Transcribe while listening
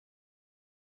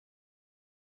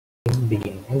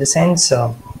begin. In the sense,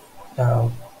 uh,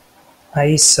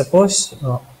 I suppose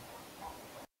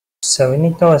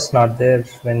Savinita was not there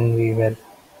when we were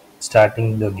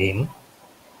starting the game.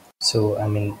 So, I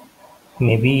mean,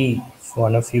 maybe if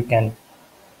one of you can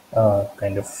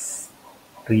kind of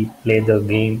replay the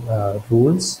game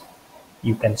rules,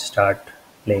 you can start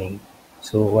playing.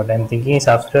 So, what I'm thinking is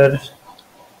after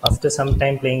some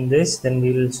time playing this, then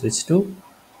we will switch to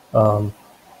um,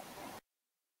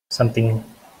 something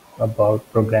about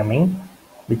programming,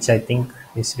 which I think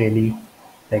is really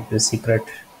like the secret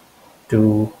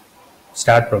to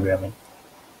start programming.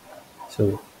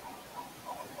 So,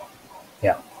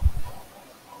 yeah.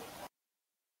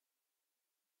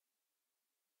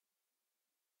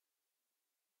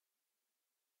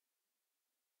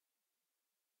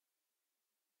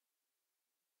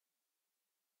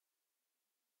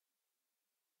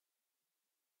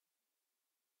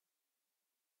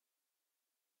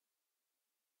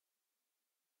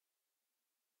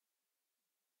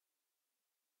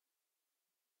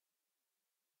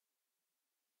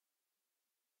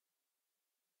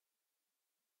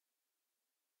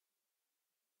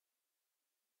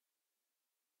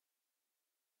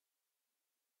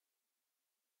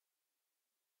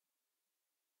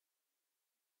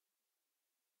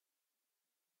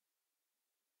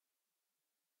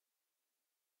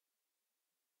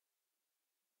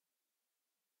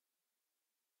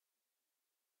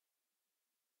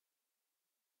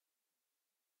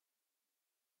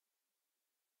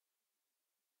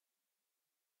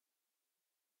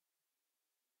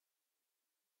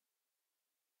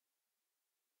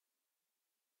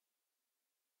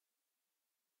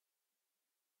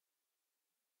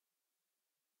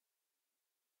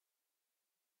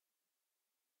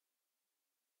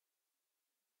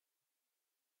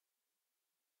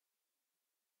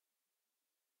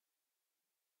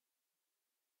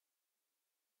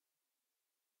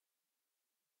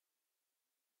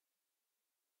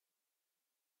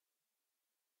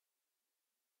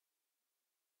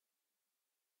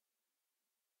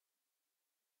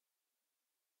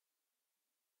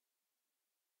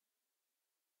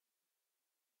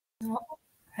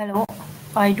 Hello.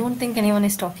 I don't think anyone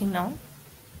is talking now.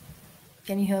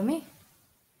 Can you hear me?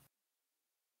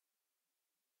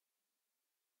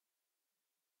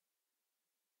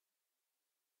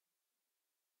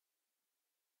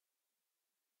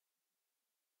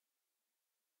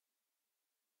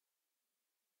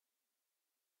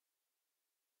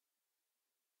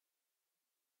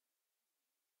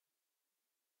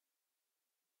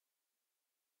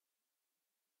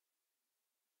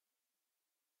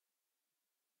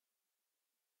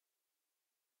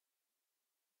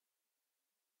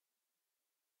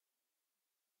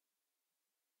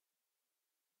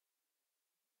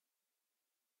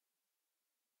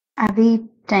 Are we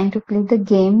trying to play the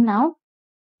game now?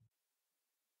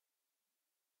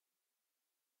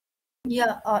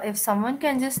 Yeah, if someone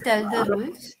can just tell the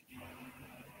rules,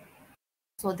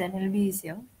 so then it'll be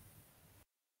easier.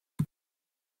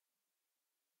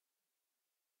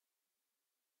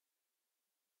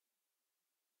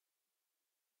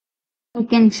 I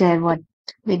can share what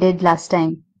we did last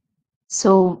time.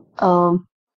 So,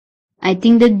 I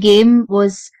think the game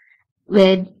was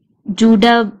where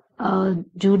Judah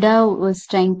was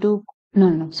trying to,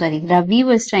 no, sorry, Ravi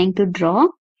was trying to draw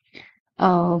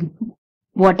uh,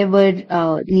 whatever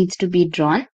needs to be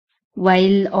drawn,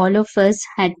 while all of us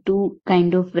had to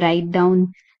kind of write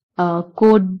down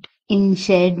code in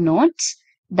shared notes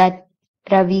that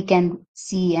Ravi can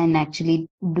see and actually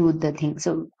do the thing.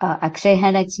 So Akshay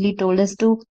had actually told us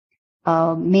to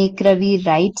make Ravi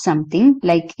write something,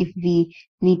 like if we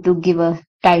need to give a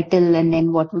title and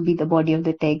then what would be the body of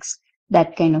the text,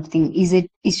 that kind of thing.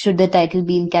 Should the title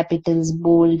be in capitals,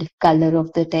 bold, color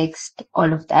of the text,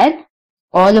 all of that?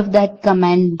 All of that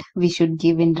command we should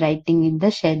give in writing in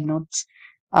the shared notes.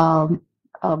 Um,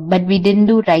 but we didn't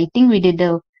do writing, we did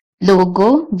a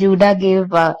logo. Judah gave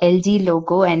LG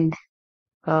logo and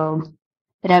um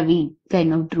Ravi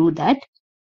kind of drew that.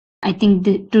 I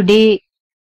think today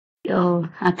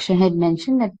Akshay had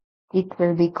mentioned that it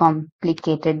will be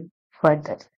complicated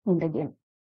further in the game.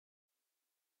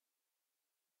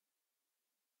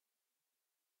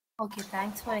 Okay,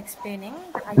 thanks for explaining.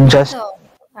 I think Just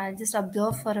I'll just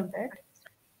observe for a bit.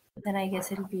 Then I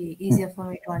guess it'll be easier for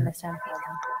me to understand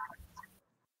further.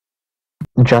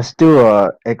 just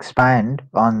to expand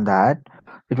on that,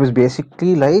 it was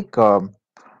basically like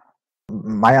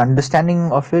my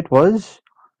understanding of it was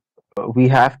we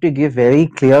have to give very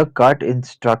clear cut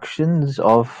instructions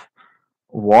of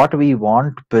what we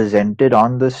want presented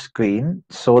on the screen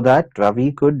so that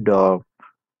Ravi could draw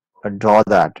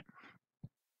that.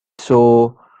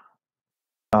 So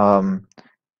um,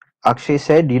 Akshay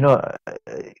said,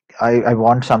 I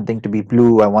want something to be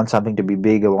blue, I want something to be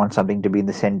big, I want something to be in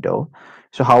the center.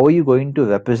 So how are you going to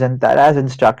represent that as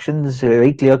instructions,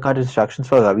 very clear-cut instructions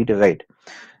for Ravi to write?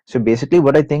 So basically,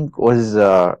 what I think was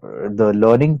the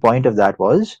learning point of that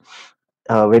was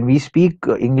when we speak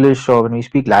English or when we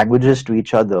speak languages to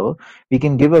each other, we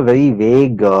can give a very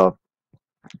vague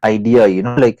idea,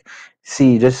 like,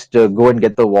 see, just go and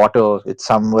get the water, it's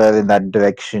somewhere in that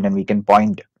direction, and we can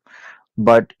point.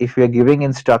 But if we are giving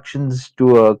instructions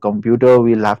to a computer,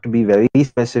 we'll have to be very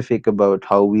specific about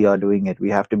how we are doing it. We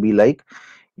have to be like,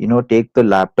 take the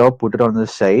laptop, put it on the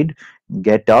side,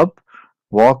 get up,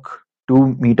 walk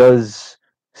 2 meters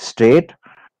straight,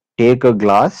 take a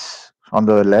glass on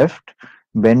the left,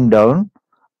 bend down,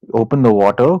 open the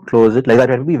water, close it. Like that,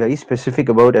 we have to be very specific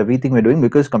about everything we're doing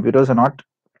because computers are not,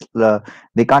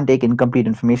 they can't take incomplete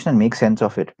information and make sense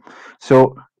of it.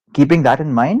 So, keeping that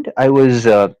in mind, I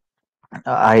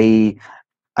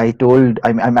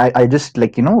I just,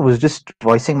 like, was just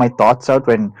voicing my thoughts out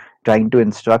when trying to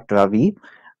instruct Ravi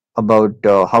about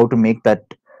how to make that,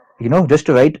 just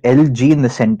to write LG in the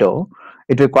center.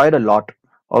 It required a lot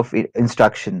of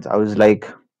instructions. I was like,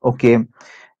 okay,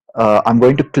 I'm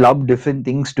going to club different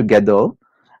things together.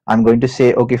 I'm going to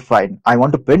say, okay, fine, I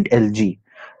want to print LG.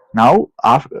 Now,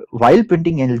 while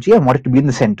printing LG, I want it to be in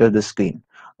the center of the screen.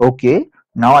 Okay,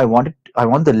 now I want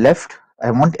the left, I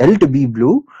want L to be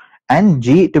blue and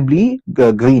G to be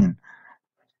green.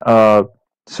 Uh,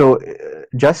 so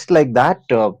just like that,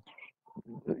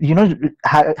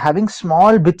 having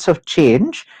small bits of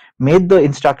change made the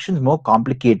instructions more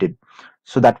complicated.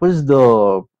 So that was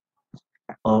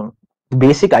uh,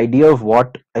 basic idea of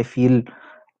what I feel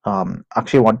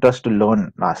Akshay wanted us to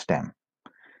learn last time.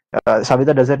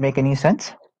 Savita, does that make any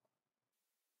sense?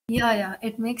 Yeah, yeah,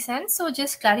 it makes sense. So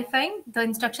just clarifying, the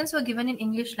instructions were given in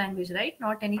English language, right?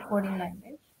 Not any coding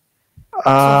language so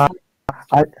Uh, far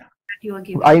I, that you were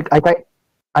giving. I, I, ki-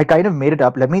 I kind of made it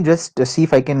up. Let me just see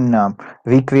if I can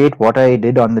recreate what I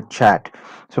did on the chat.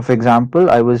 So, for example,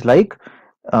 I was like,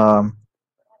 um,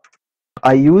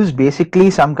 I use basically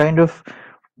some kind of,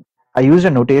 I use a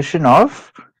notation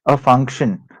of a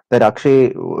function that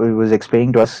Akshay was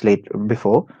explaining to us late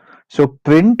before. So,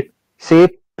 say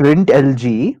print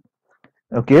LG,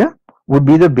 okay, would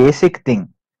be the basic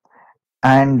thing.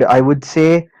 And I would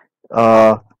say,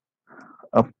 uh,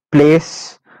 a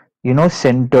place,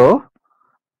 center,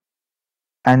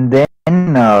 and then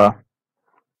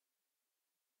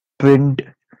print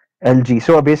LG.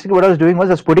 So basically, what I was doing was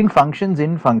I was putting functions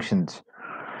in functions.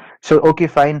 So okay,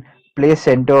 fine. Place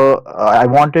center. I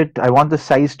want the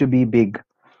size to be big.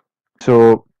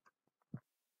 So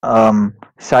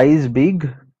size big.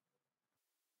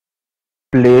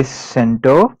 Place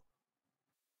center.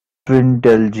 Print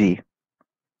LG.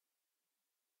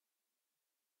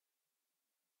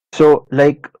 So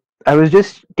like I was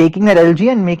just taking that LG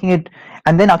and making it,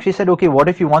 and then Akshay said, okay, what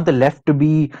if you want the left to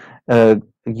be,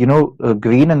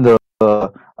 green and the,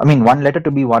 I mean, one letter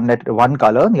to be one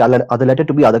color, and the other letter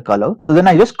to be other color. So then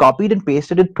I just copied and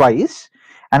pasted it twice,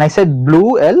 and I said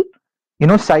blue L,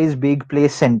 size big,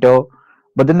 place center.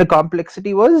 But then the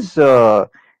complexity was it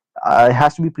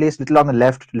has to be placed little on the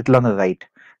left, little on the right.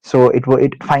 So it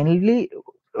finally,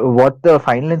 what the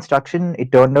final instruction,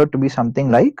 it turned out to be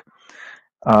something like,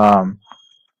 um,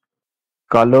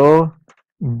 color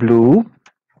blue,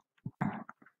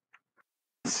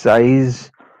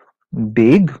 size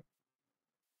big,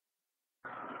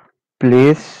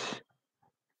 place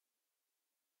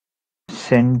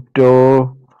center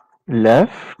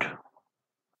left,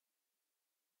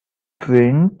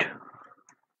 print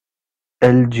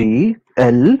LG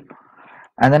L,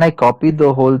 and then I copied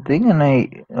the whole thing, and I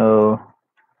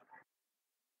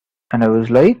was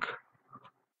like,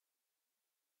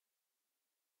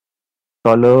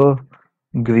 color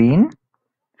green,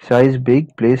 size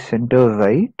big, place center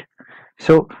right.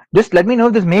 So just let me know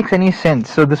if this makes any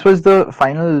sense. So this was the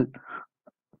final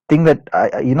thing that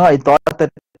I thought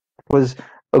that was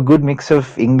a good mix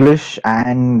of English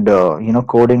and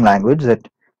coding language, that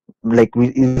like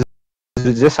is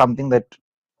just something that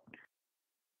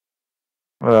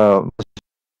was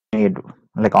made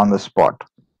like on the spot,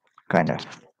 kind of.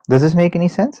 Does this make any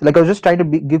sense? Like I was just trying to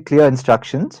give clear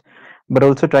instructions, but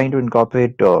also trying to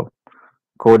incorporate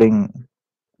coding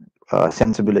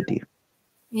sensibility.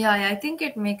 Yeah, yeah, I think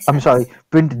it makes I'm sorry, sense.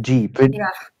 print G, print. Yeah,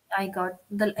 I got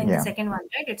the in the Yeah, second one,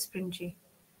 right? It's print G.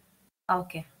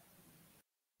 Okay.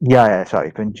 yeah,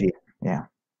 sorry, print G. Yeah,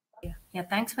 Yeah, yeah.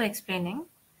 Thanks for explaining.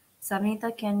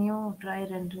 Samita, can you try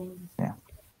rendering this? yeah.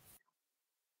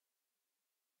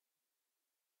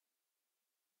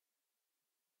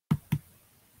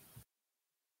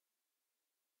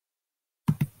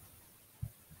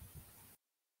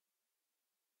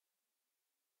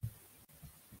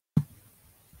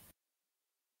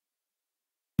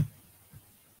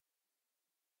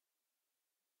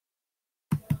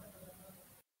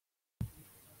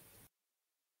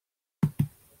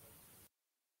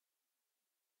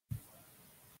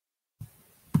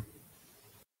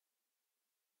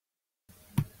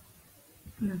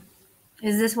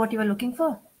 Is this what you were looking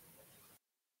for?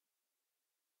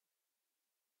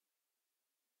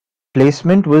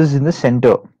 Placement was in the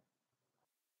center.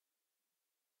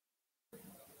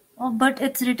 Oh, but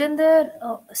it's written there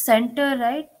center,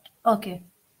 right? Okay.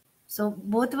 So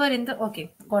both were in the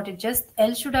okay, got it. Just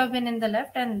L should have been in the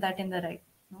left and that in the right.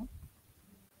 No?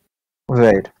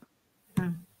 Right. Hmm.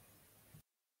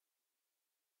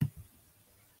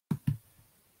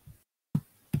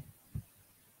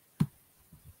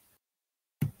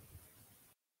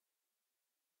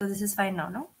 So this is fine now,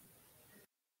 no?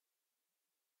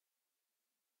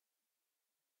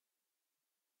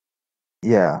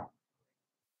 Yeah.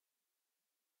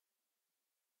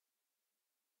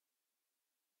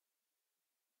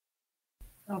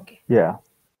 Okay. Yeah.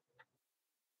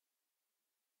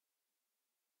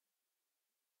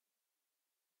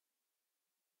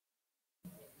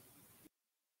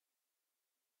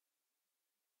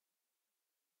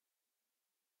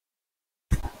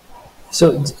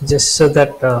 So just so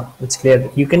that it's clear,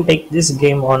 you can take this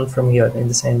game on from here, in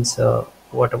the sense,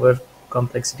 whatever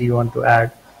complexity you want to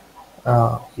add,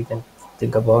 you can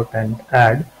think about and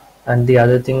add. And the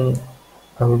other thing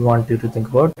I would want you to think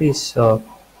about is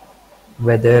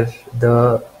whether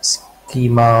the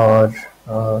schema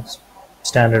or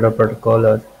standard or protocol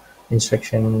or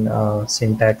instruction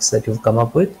syntax that you've come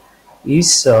up with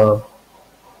is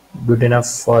good enough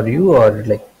for you, or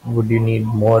like would you need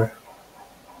more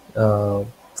uh,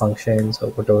 functions or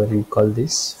whatever you call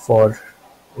this for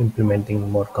implementing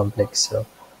more complex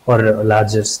or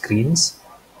larger screens.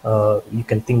 You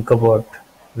can think about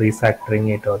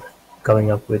refactoring it or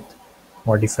coming up with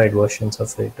modified versions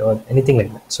of it or anything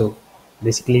like that. So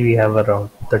basically we have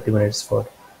around 30 minutes for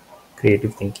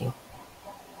creative thinking.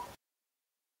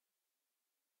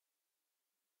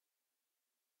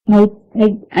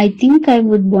 I think I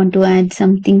would want to add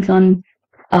some things on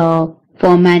uh,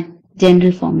 format,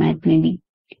 general format maybe.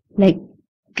 Like,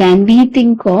 can we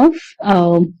think of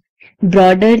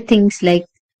broader things like,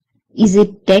 is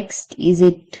it text, is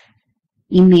it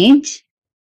image,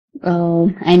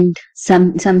 and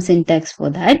some syntax for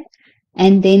that.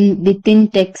 And then within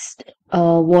text,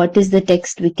 what is the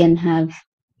text we can have?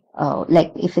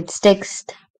 Like if it's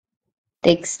text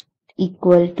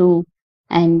equal to,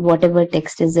 and whatever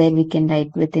text is there, we can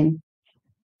write within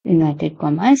inverted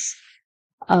commas.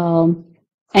 Um,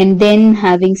 and then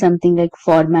having something like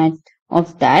format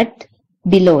of that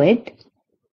below it.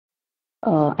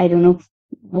 I don't know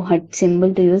what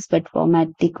symbol to use, but format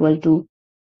equal to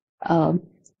um,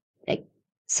 like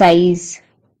size,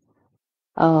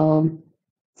 um,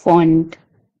 font,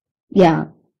 yeah,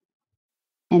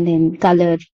 and then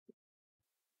color,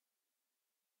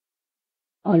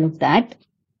 all of that.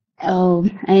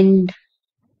 And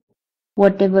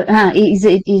whatever, is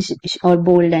it is or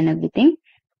bold and everything.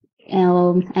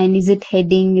 And is it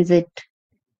heading? Is it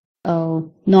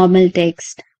normal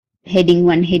text? Heading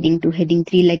 1, heading 2, heading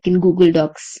 3, like in Google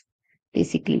Docs,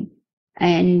 basically.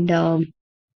 And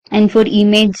for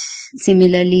image,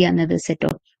 similarly, another set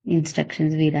of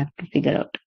instructions we'll have to figure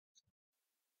out.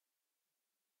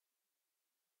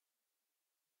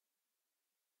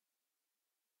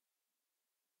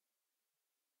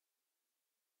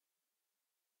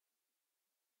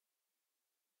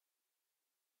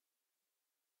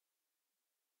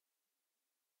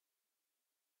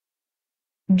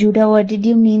 Judah, what did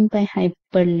you mean by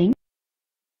hyperlink?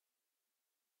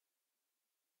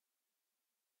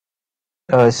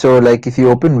 So, like, if you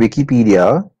open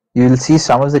Wikipedia, you'll see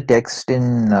some of the text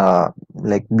in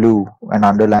like blue and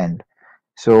underlined.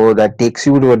 So that takes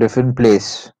you to a different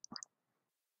place.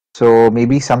 So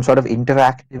maybe some sort of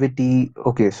interactivity.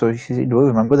 Okay, so you see, do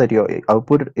remember that your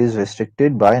output is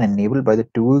restricted by and enabled by the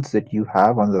tools that you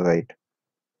have on the right.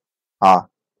 Ah,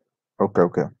 okay,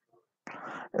 okay.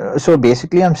 So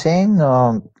basically, I'm saying,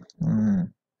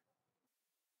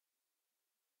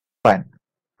 fine.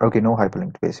 Okay, no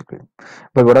hyperlinked basically.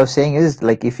 But what I was saying is,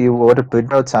 like, if you were to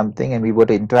print out something and we were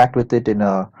to interact with it in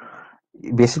a,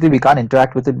 basically we can't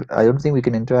interact with it. I don't think we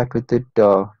can interact with it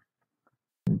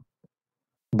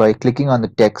by clicking on the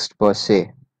text per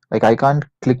se. Like, I can't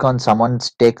click on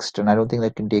someone's text, and I don't think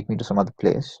that can take me to some other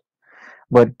place.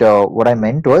 But what I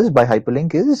meant was by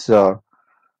hyperlink is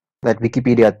that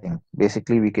Wikipedia thing.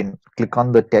 Basically, we can click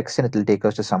on the text and it will take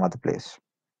us to some other place.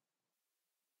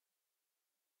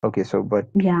 Okay, so but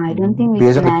Yeah, I don't think we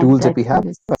based on can the add tools that that we for have,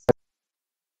 this.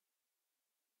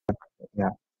 yeah,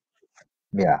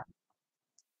 yeah.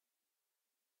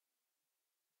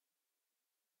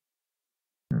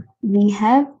 We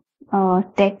have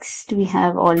text, we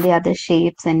have all the other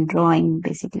shapes and drawing,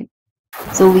 basically.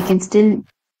 So we can still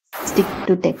stick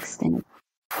to text in it.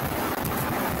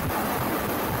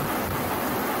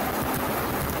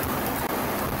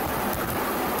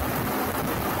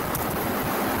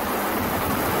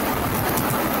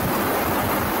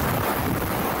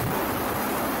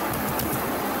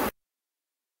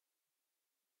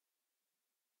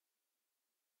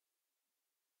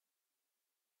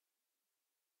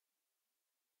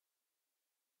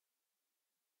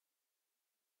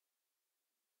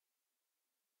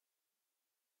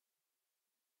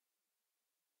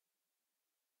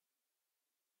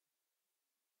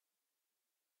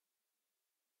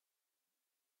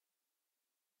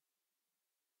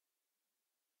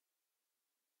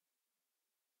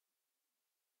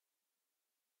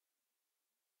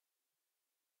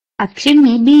 Akshay,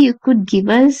 maybe you could give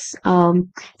us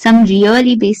some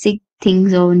really basic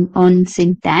things on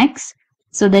syntax,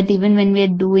 so that even when we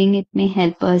are doing it may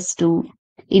help us to,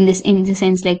 in the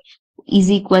sense like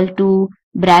is equal to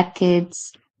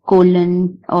brackets,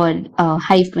 colon, or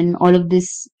hyphen, all of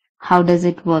this. How does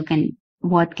it work, and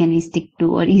what can we stick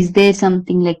to, or is there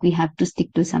something like we have to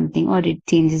stick to something, or it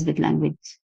changes with language?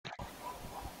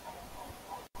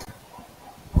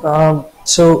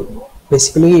 So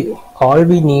basically, all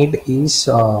we need is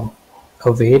a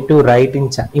way to write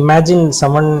in chat. Imagine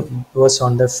someone was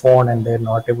on their phone and they're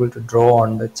not able to draw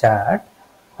on the chat.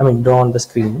 I mean, draw on the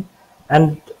screen,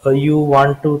 and you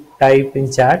want to type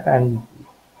in chat, and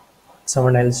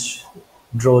someone else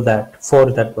draw that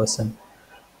for that person.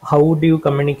 How would you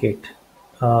communicate?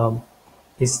 Um,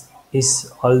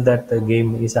 is all that the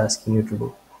game is asking you to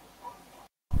do?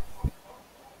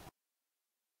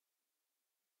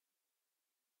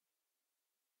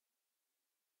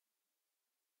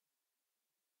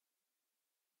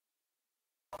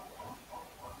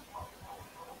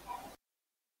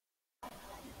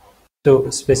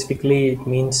 So specifically, it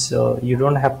means you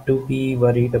don't have to be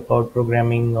worried about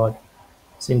programming or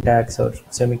syntax or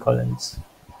semicolons.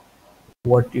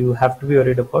 What you have to be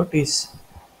worried about is,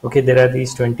 okay, there are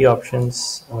these 20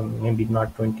 options, maybe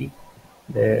not 20.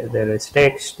 There is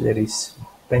text, there is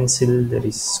pencil, there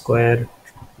is square,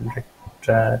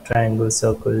 triangle,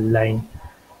 circle, line,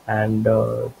 and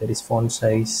there is font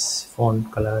size,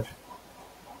 font color,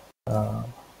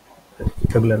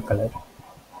 regular color,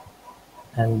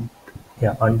 and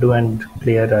yeah, undo and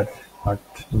clear are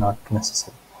not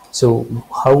necessary. So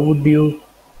how would you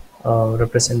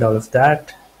represent all of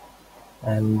that,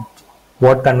 and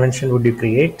what convention would you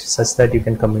create such that you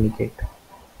can communicate?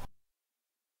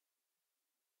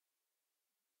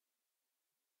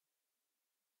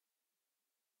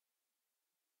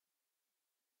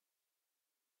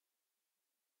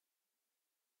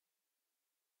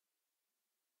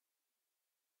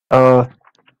 Uh,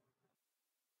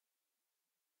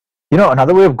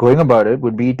 another way of going about it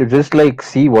would be to just like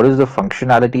see what is the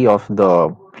functionality of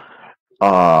the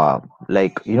uh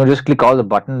just click all the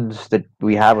buttons that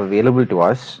we have available to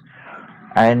us,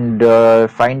 and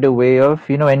find a way of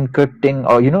encrypting,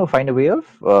 or find a way of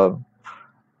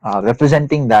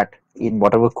representing that in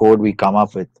whatever code we come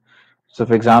up with. So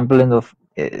for example, in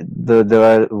there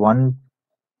are one.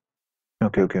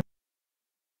 Okay, okay.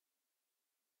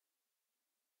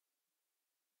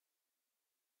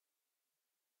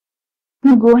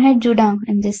 No, go ahead, Judah.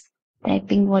 I'm just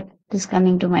typing what is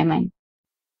coming to my mind.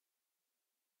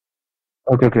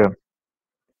 Okay, okay.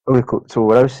 Okay, cool. So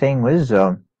what I was saying was,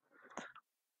 um,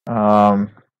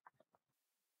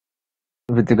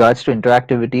 with regards to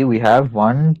interactivity, we have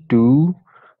one, two,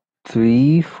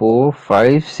 three, four,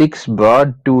 five, six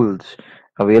broad tools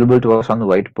available to us on the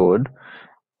whiteboard.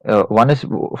 One is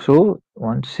so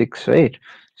one six, right?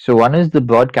 So one is the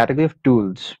broad category of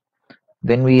tools.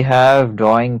 Then we have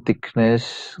drawing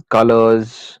thickness,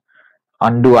 colors,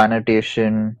 undo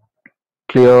annotation,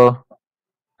 clear,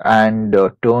 and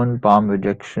turn palm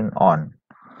rejection on.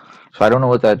 So I don't know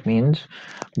what that means,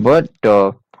 but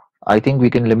I think we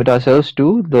can limit ourselves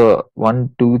to the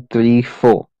one, two, three,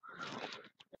 four.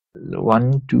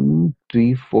 One, two,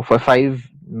 three, four, five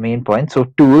main points. So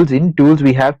tools, in tools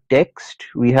we have text,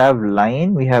 we have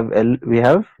line, we have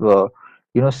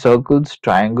circles,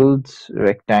 triangles,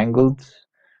 rectangles,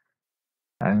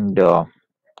 and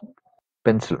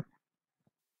pencil.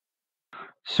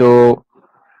 So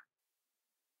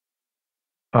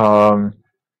um,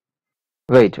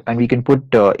 right, and we can put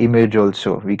image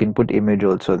also. We can put image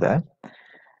also there.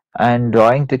 And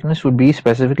drawing thickness would be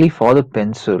specifically for the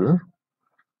pencil.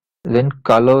 Then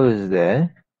color is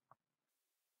there,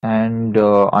 and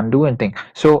undo and thing.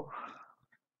 So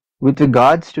with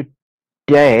regards to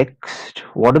text,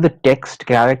 what are the text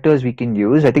characters we can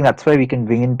use? I think that's why we can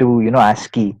bring into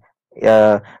ASCII,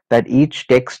 uh, that each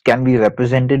text can be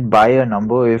represented by a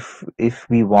number if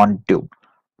we want to.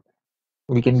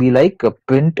 We can be like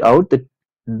print out the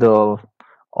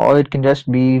or it can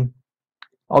just be,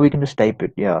 or we can just type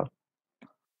it. Yeah.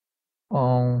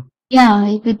 Um.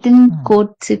 Yeah, within hmm,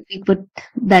 quotes, if we put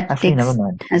that Actually, never text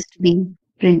mind. has to be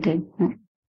printed.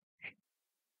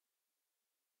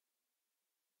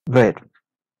 Wait.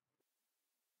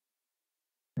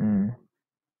 Mm,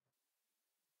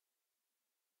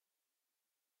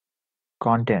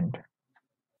 content.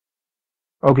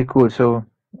 Okay. Cool. So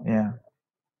yeah.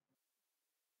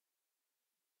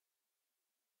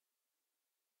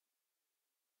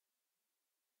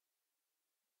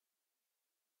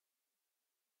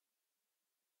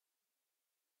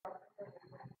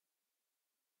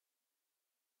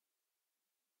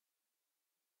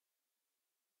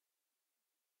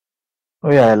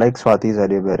 Oh yeah, I like Swati's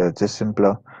idea better. It's just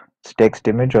simpler. It's text,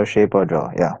 image, or shape or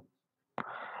draw. Yeah,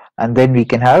 and then we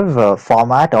can have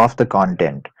format of the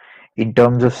content in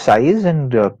terms of size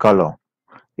and color.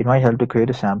 It might help to create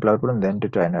a sample output and then to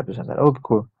try and represent that. Okay,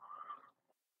 cool.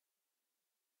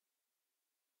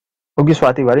 Okay,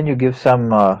 Swati, why don't you give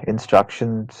some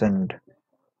instructions and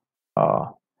uh,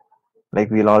 like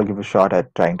we'll all give a shot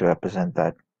at trying to represent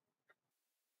that.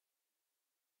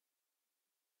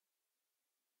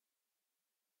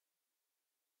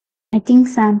 I think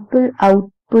sample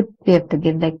output we have to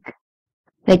give like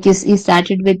you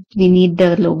started with we need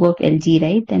the logo of LG,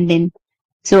 right? And then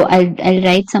so I'll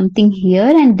write something here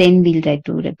and then we'll try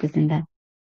to represent that.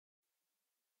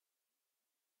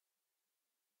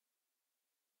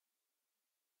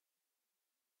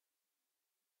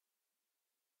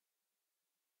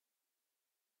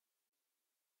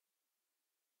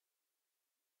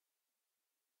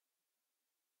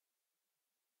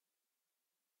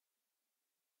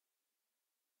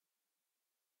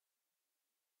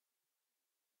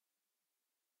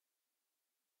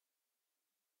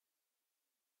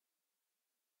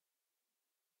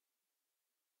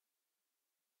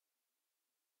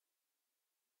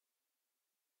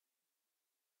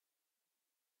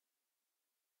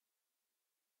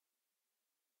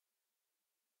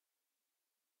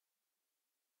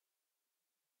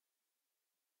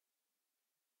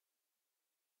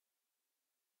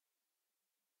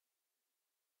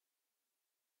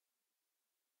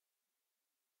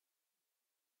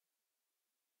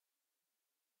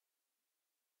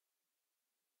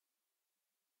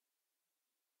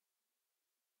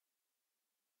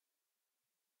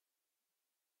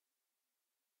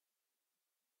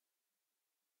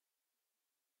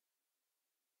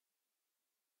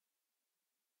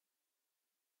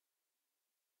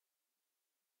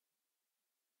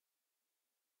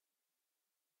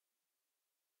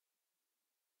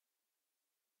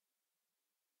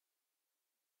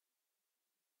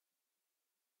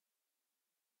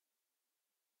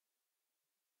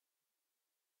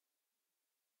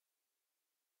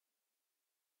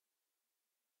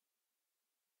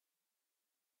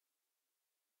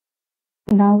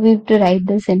 Now we have to write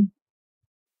this in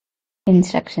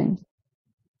instructions.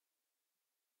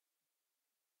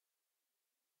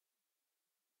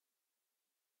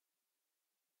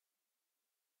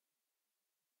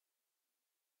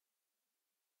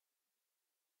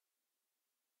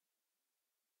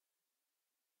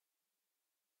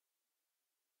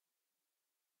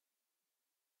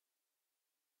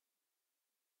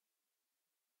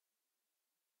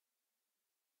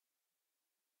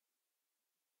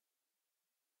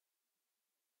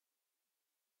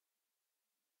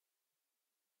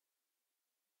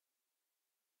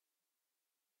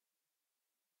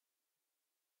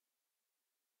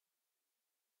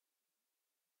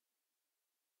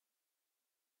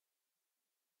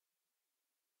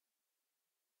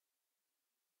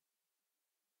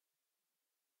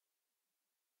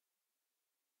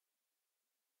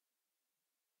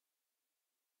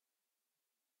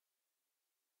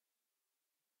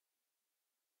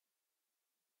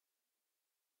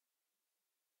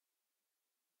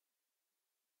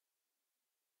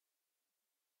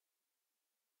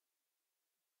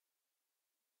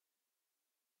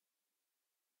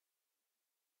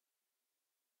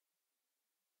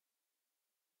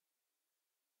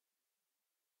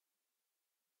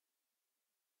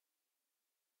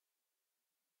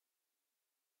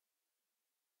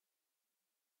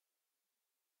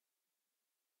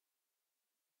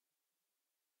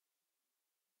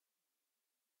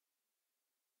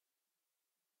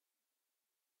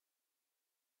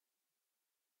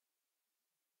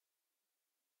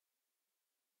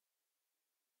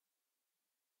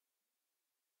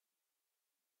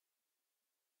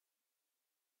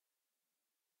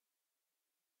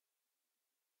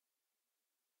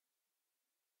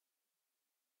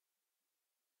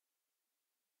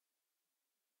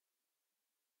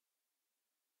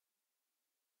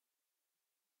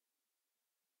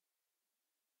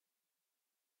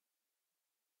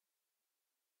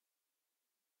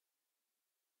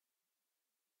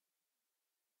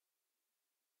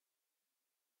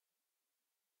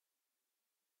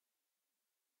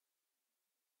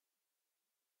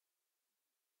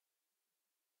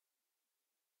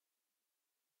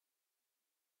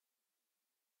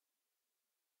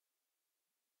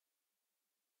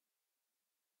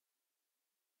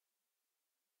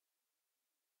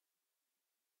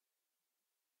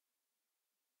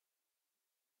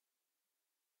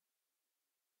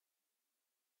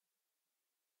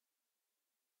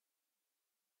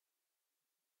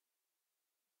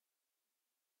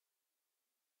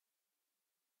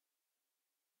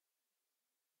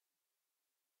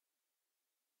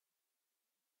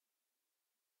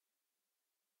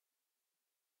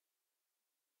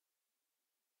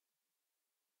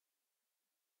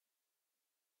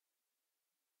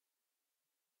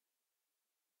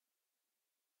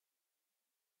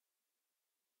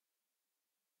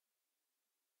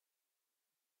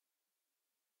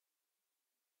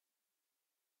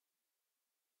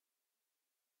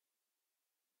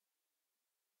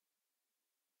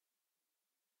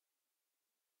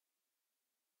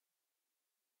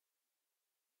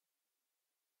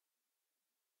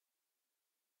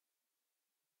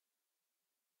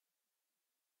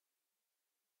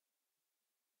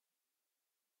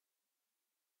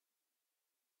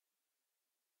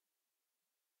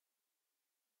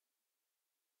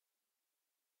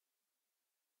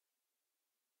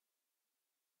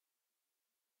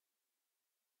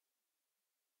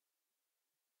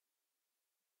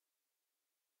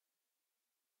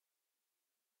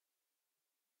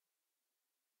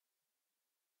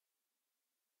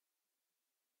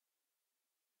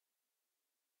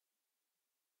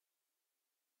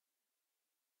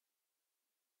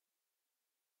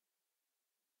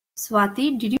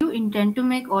 Swati, did you intend to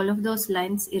make all of those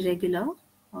lines irregular,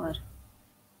 or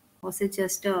was it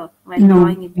just while No,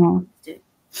 drawing it? no.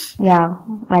 Yeah,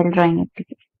 while drawing it.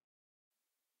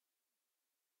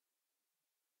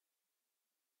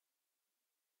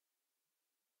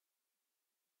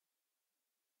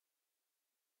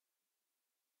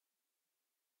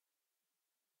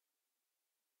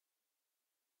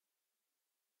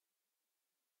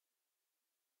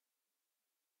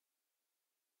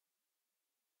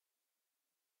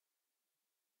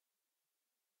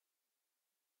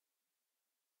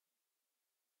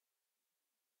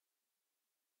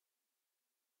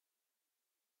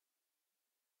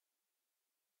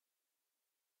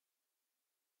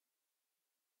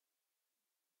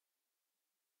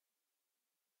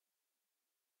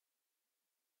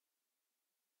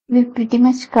 We've pretty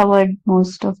much covered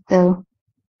most of the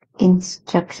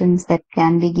instructions that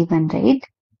can be given, right?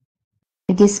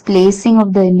 I guess placing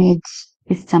of the image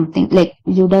is something like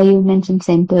Judah, you mentioned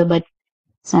center, but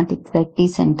it's not exactly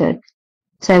centered.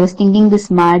 So I was thinking this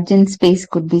margin space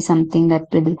could be something that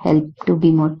will help to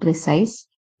be more precise,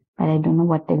 but I don't know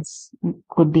what else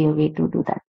could be a way to do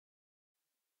that.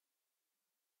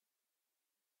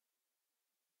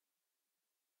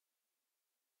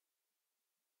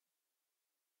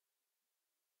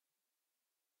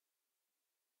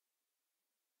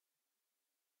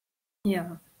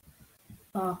 Yeah.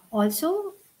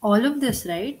 Also, all of this,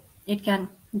 right? It can.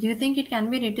 Do you think it can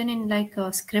be written in like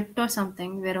a script or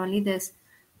something where only there's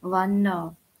one,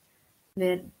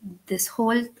 where this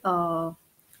whole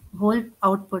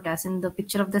output, as in the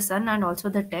picture of the sun and also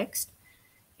the text,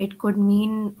 it could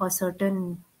mean a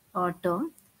certain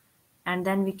term, and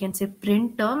then we can say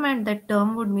print term, and that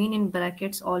term would mean in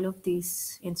brackets all of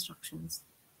these instructions.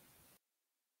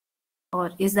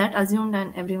 Or is that assumed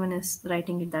and everyone is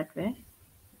writing it that way?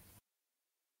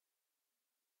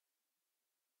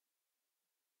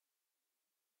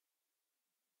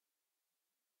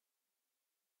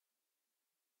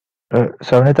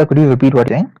 Savanita, could you repeat what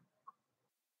you're saying?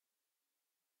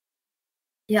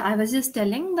 Yeah, I was just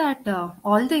telling that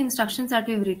all the instructions that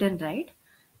we've written, right?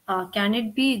 Can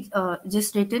it be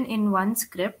just written in one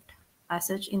script as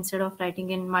such instead of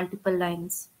writing in multiple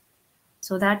lines?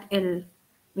 So that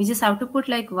we just have to put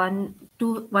like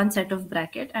one set of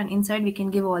bracket, and inside we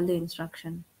can give all the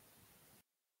instruction.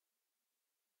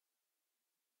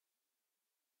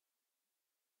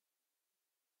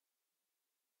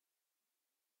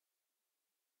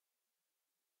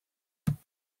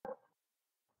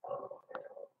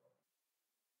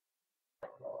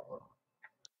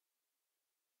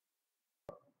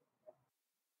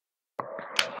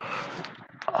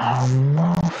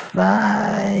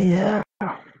 Fire.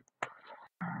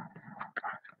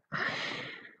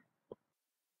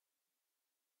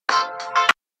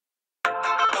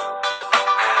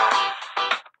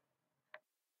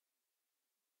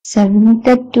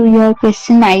 Submitted to your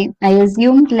question, I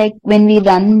assumed like when we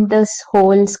run this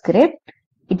whole script,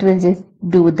 it will just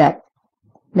do that.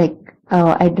 Like,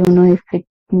 I don't know if it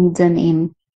needs a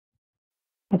name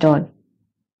at all.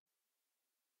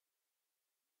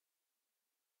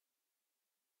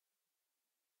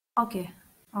 Okay,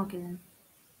 okay then.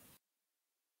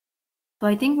 So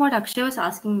I think what Akshay was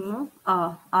asking you,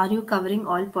 are you covering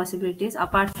all possibilities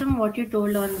apart from what you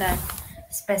told on that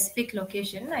specific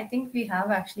location? I think we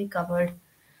have actually covered,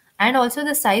 and also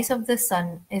the size of the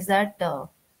sun. Is that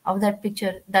of that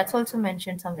picture? That's also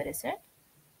mentioned somewhere, is it?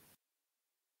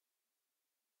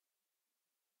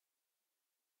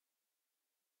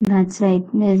 That's right.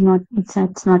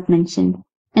 That's not mentioned.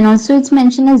 And also it's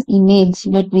mentioned as image,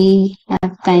 but we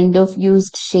have kind of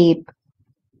used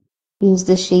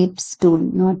the shapes tool,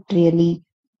 not really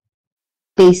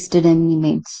pasted an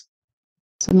image.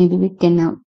 So maybe we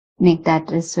can make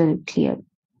that as well clear.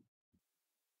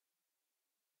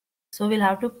 So we'll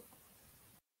have to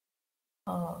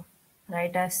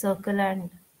write as circle and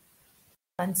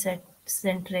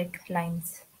concentric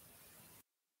lines.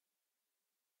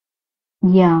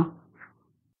 Yeah.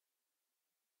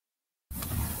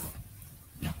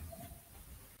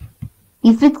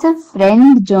 If it's a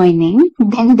friend joining,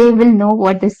 then they will know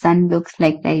what the sun looks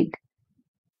like, right?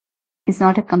 It's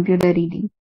not a computer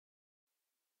reading.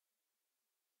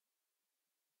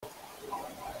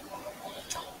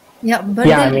 Yeah, but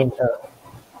Yeah, I they'll. mean,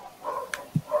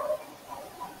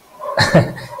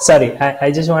 sorry, I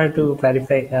just wanted to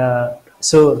clarify.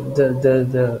 So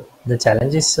the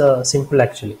challenge is simple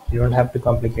actually. You don't have to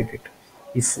complicate it.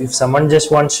 If someone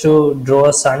just wants to draw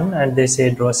a sun and they say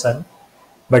draw sun,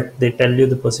 but they tell you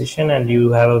the position and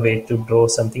you have a way to draw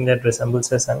something that resembles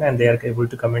a sun and they are able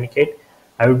to communicate,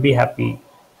 I would be happy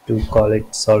to call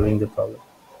it solving the problem.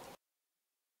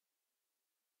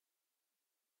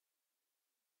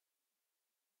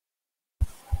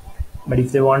 But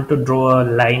if they want to draw a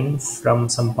line from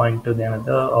some point to the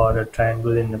another or a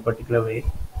triangle in a particular way,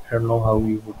 I don't know how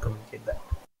we would communicate that.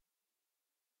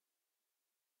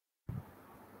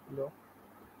 Hello.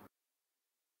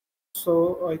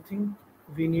 So I think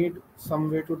we need some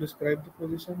way to describe the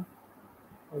position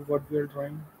of what we are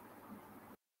drawing.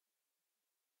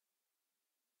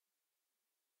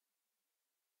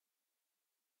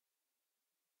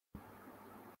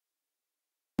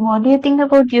 What do you think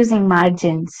about using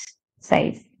margins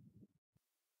size?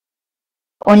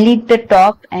 Only the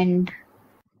top and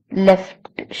left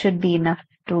should be enough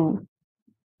to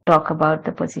talk about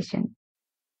the position.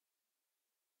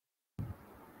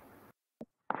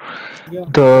 Yeah,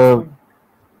 that's The fine.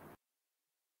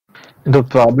 the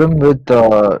problem with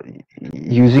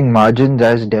using margins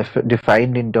as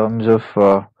defined in terms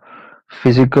of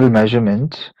physical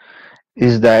measurements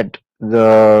is that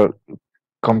the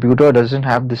computer doesn't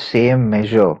have the same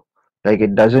measure. Like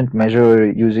it doesn't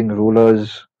measure using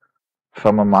rulers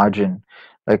from a margin.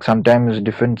 Like sometimes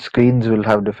different screens will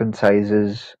have different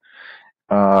sizes.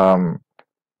 Um,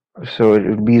 so it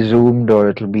will be zoomed or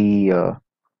it'll be. So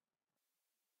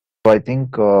I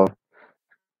think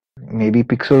maybe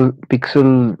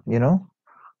pixel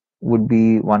would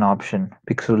be one option.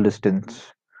 Pixel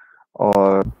distance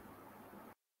or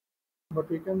But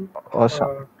we can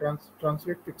some.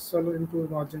 translate pixel into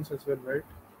margins as well, right?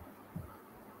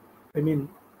 I mean,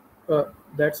 uh,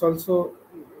 that's also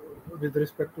with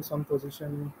respect to some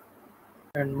position,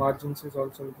 and margins is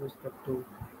also with respect to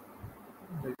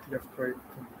like left, right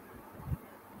thing.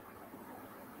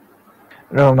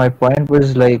 No, my point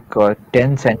was like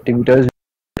 10 centimeters.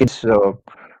 It's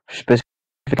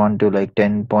specific on to like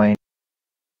 10 point.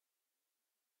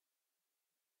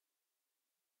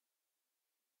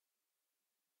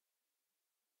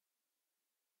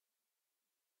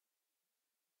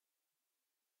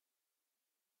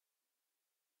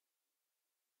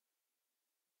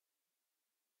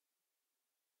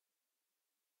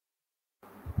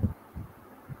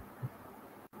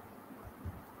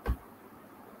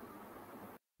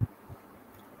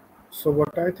 So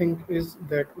what I think is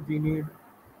that we need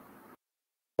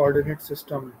coordinate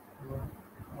system. You know,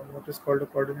 what is called a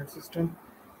coordinate system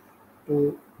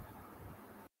to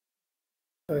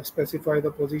specify the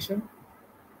position.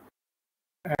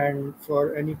 And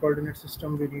for any coordinate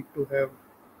system, we need to have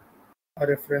a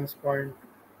reference point,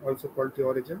 also called the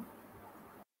origin.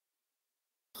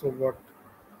 So what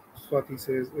Swati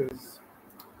says is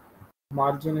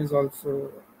margin is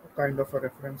also a kind of a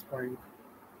reference point.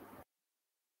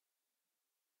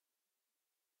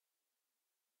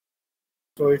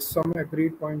 So it's some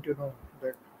agreed point,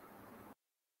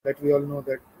 that we all know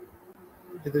that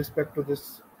with respect to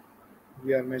this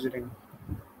we are measuring.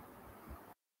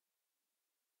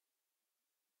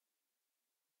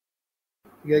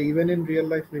 Yeah, even in real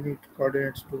life we need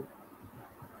coordinates to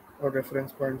or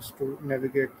reference points to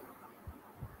navigate.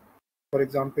 For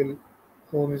example,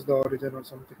 home is the origin or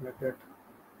something like that,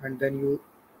 and then you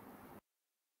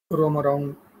roam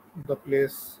around the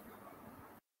place,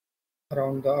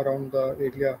 around the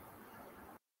area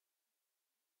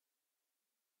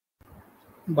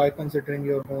by considering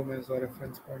your home as a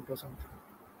reference point or something.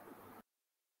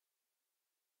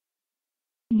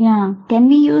 Yeah. Can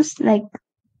we use like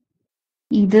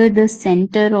either the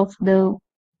center of the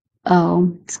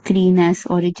screen as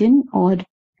origin or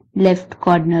left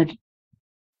corner,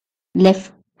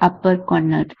 left upper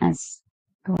corner as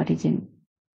the origin?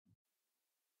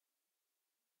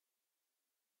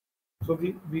 So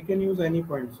we can use any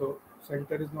point. So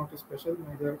center is not special,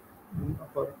 neither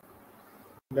upper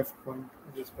left point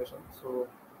is special. So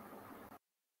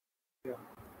yeah,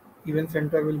 even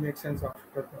center will make sense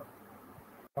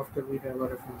after we have a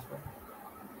reference point.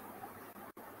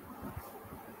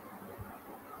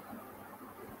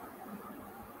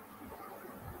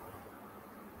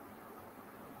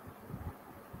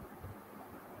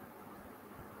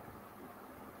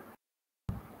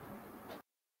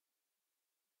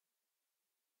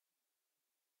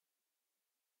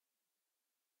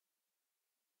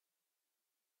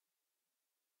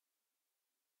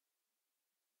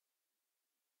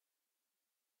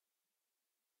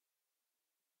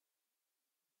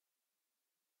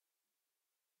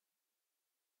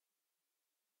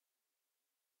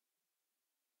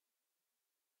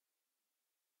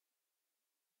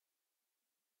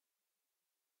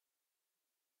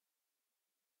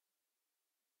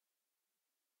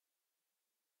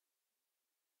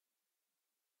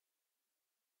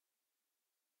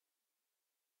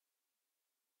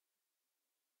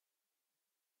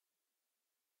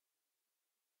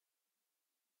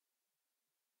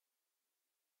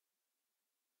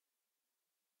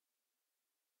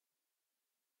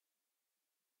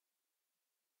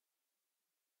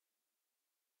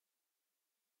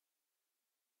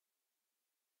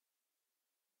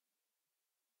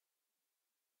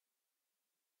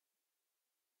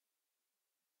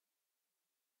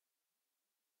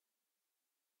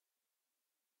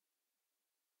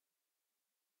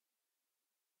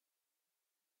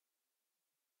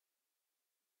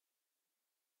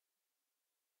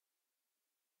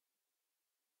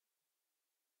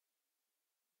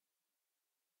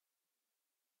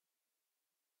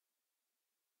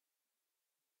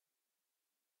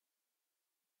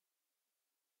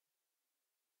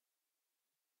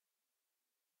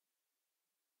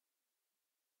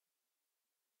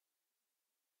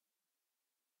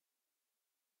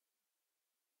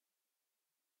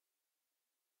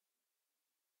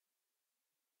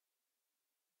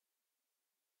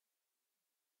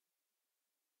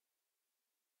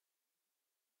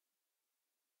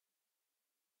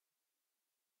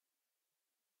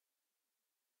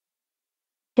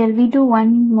 Shall we do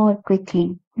one more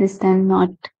quickly? This time not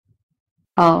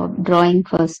drawing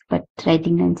first, but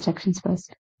writing the instructions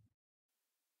first.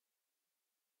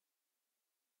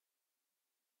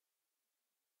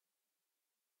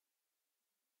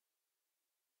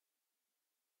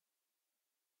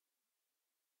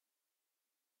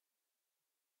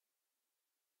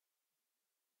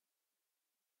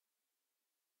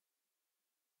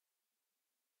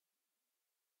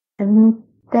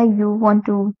 Anita, you want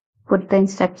to put the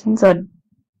instructions or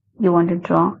you want to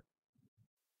draw?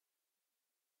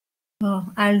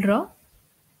 I'll draw.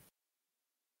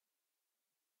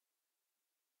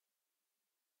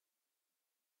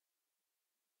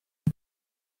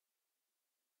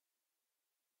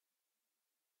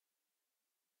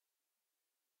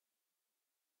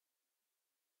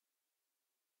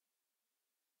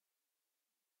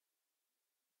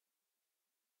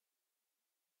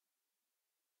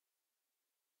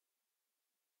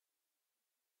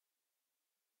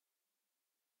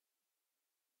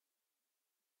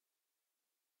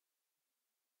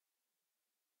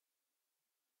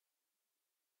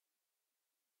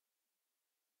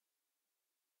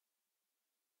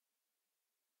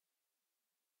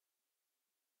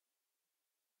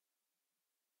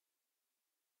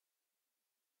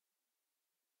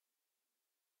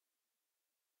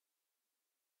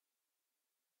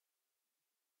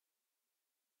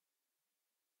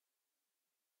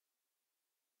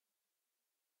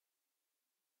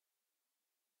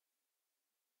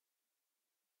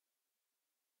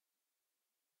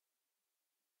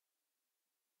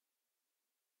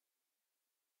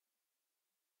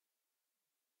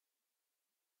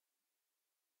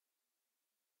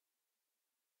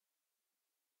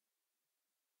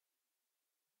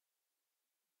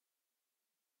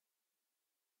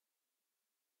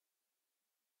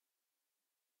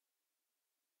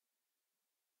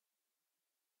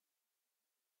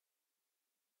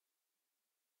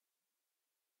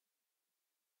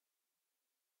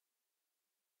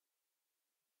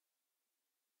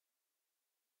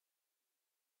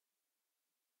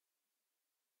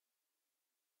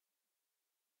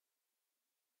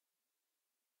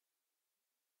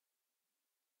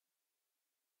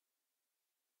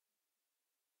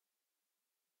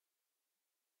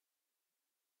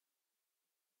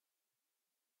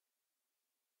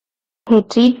 Hey,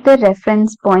 treat the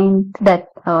reference point that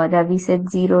Ravi said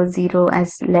 0, 0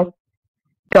 as left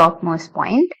topmost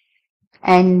point,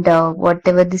 and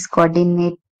whatever this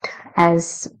coordinate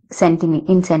as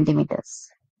in centimeters.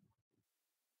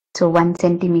 So 1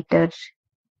 centimeter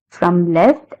from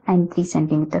left and 3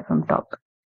 centimeter from top.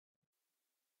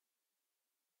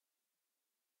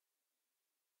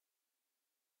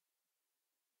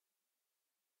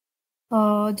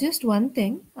 Just one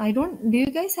thing. Do you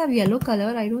guys have yellow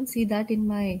color? I don't see that in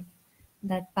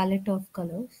that palette of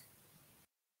colors.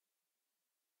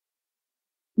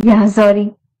 Yeah,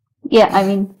 sorry. Yeah, I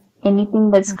mean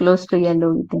anything that's close to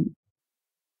yellow we can.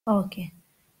 Okay.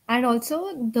 And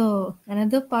also the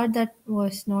another part that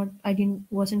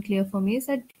wasn't clear for me is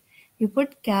that you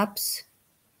put caps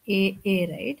A,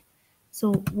 right?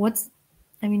 So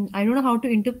I don't know how to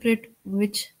interpret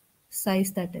which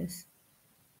size that is.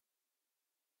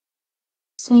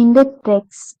 So in the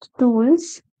text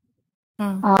tools,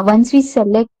 Ah, once we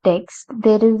select text,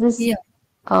 there is this. yeah.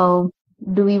 Uh,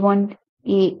 do we want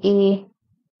a?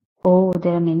 Oh,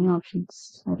 there are many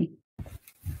options. Sorry,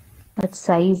 that's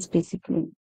size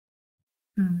basically.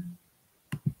 Hmm.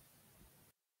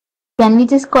 Can we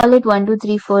just call it 1, 2,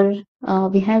 3, 4?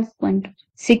 We have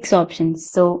 6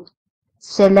 options. So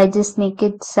shall I just make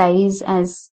it size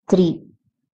as 3,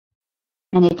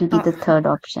 and it will be the Ah, third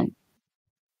option?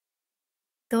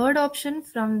 third option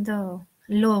from the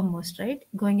lowermost, right?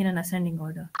 Going in an ascending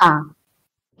order. Ah,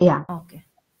 yeah. Okay.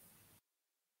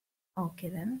 Okay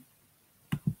then.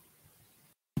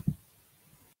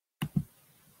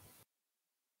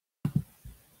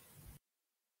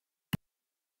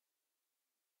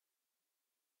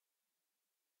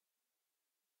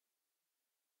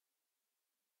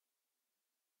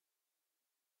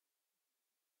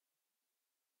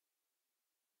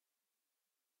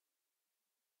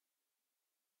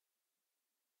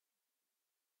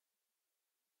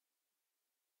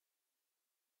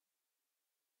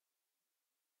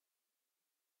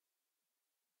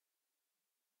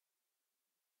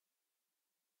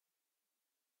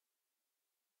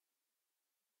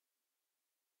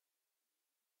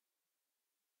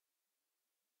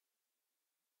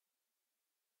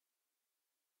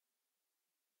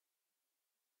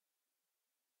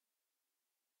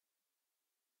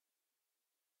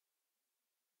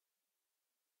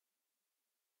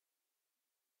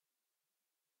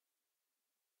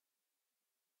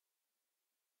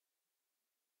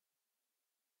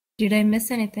 Did I miss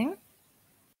anything?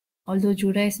 Although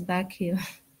Judah is back here.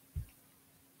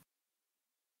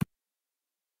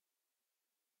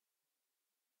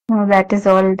 No, that is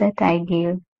all that I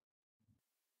gave.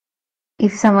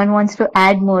 If someone wants to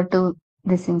add more to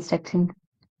this instruction,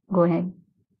 go ahead.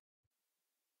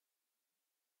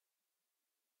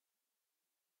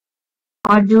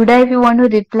 Or Judah, if you want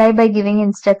to reply by giving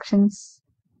instructions,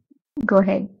 go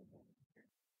ahead.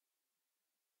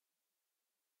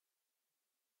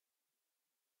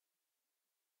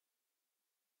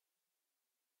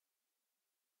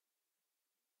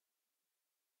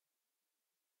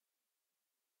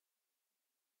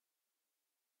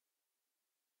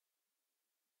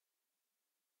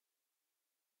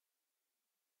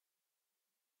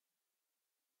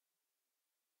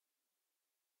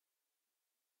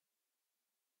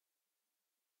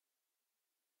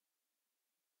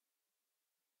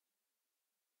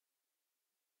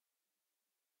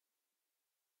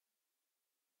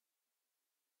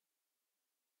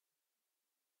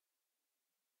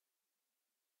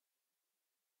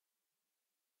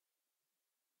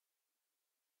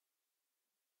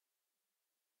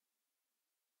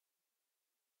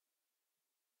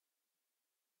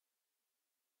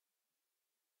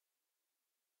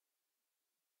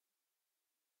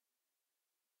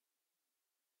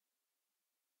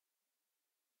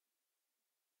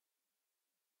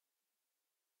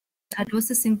 That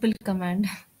was a simple command,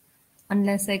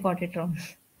 unless I got it wrong.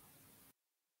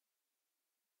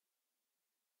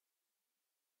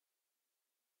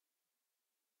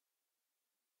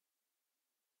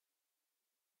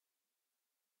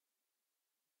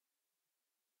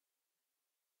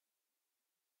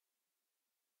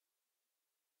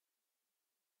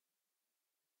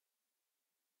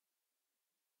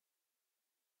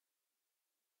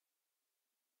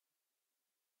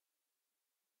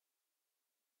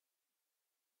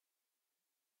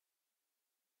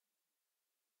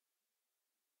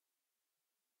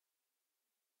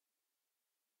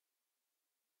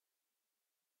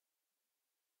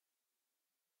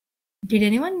 Did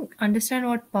anyone understand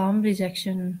what palm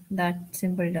rejection that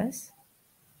symbol does?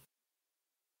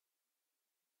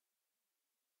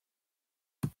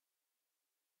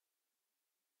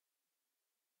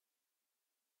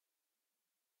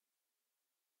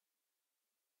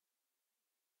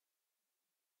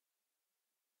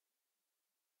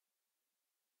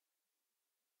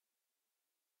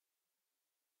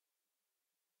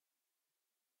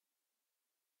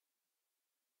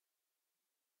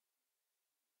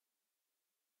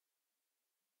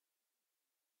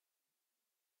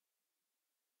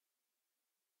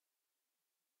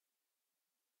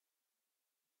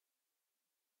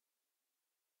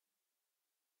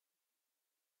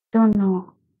 Don't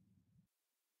know.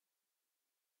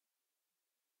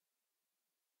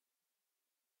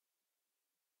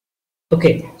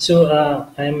 Okay, so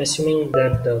I'm assuming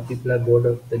that people are bored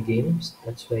of the games.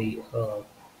 That's why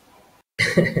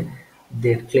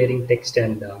they're clearing text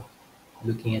and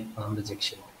looking at palm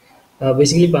rejection.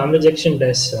 Basically, palm rejection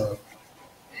does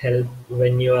help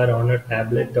when you are on a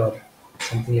tablet or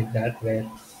something like that, where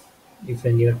if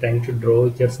when you're trying to draw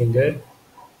with your finger,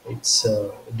 it's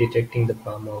detecting the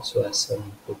palm also as an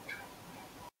input,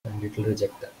 and it will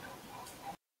reject that.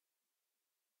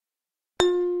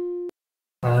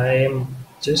 I'm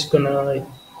just gonna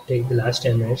take the last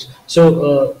 10 minutes.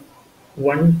 So,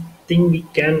 one thing we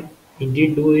can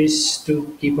indeed do is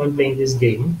to keep on playing this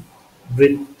game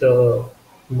with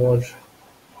more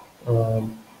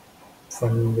um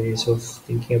fun ways of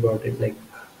thinking about it. Like,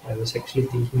 I was actually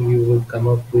thinking we would come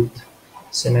up with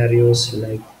scenarios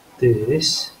like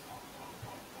this,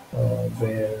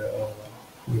 where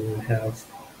you have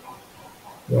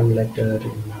one letter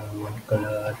in one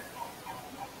color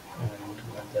and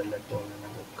another letter in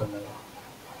another color,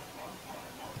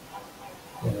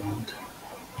 and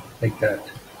like that.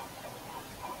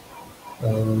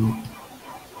 Um,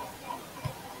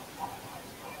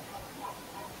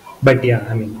 but yeah,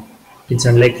 I mean, it's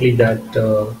unlikely that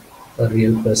a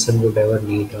real person would ever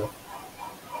need a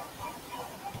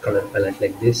color palette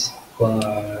like this. But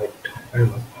I don't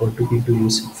know, what do people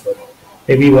use it for?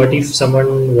 Maybe what if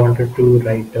someone wanted to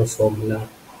write a formula,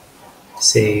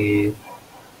 say,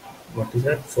 what is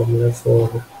that formula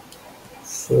for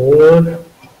 4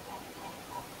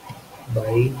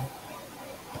 by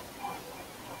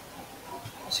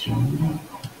 3,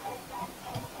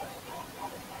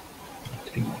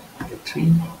 3 by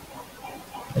 3,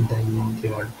 and then they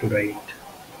want to write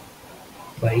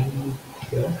by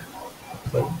here,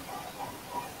 by,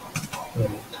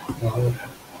 right, or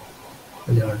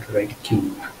and they want to write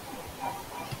cube,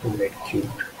 and write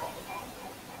cube,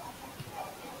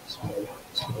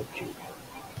 small cube.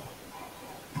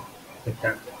 like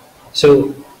that.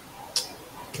 So,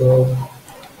 uh,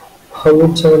 how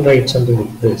would someone write something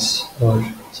like this or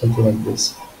something like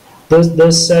this?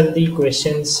 Those are the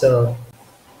questions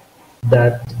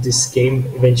that this game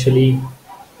eventually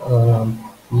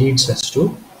leads us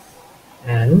to.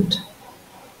 And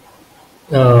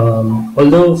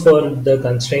although for the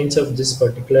constraints of this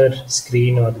particular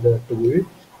screen or the tool,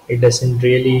 it doesn't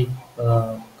really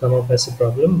come up as a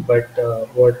problem. But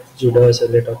what Judah was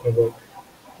earlier talking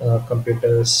about,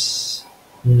 computers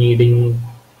needing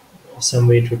some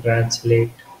way to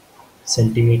translate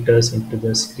centimeters into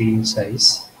the screen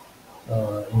size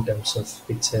in terms of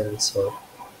pixels or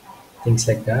things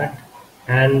like that.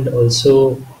 And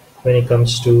also when it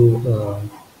comes to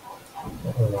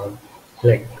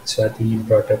like Swati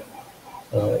brought up,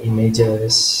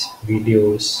 images,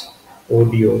 videos,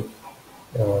 audio,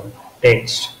 uh,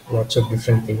 text, lots of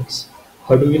different things.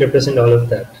 How do we represent all of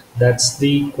that? That's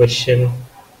the question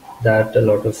that a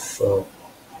lot of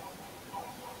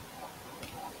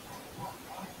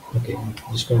okay, I'm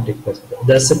just going to take this.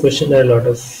 That's the question that a lot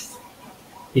of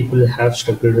people have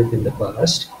struggled with in the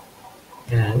past,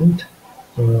 and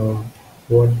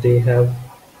what they have.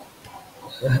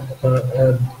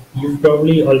 You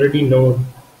probably already know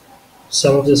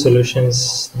some of the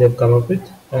solutions they've come up with.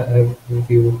 Have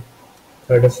you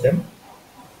heard of them?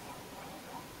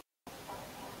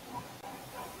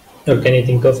 Or can you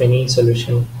think of any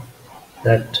solution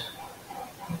that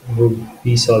would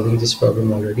be solving this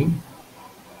problem already?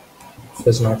 It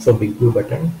was not for Big Blue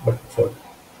Button, but for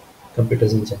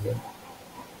computers in general.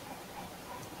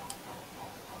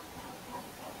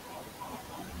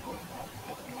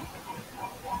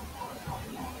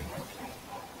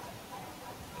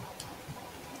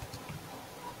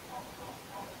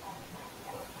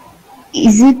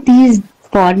 Is it these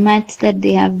formats that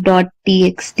they have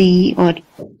 .txt or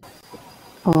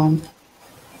um,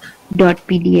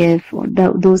 .pdf or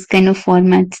those kind of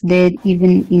formats there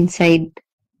even inside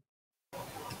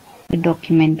a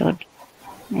document or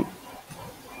like,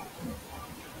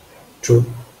 True,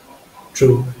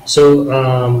 true. So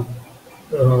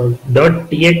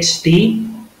 .txt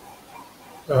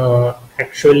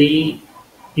actually,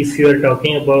 if you are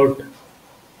talking about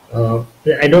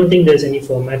I don't think there's any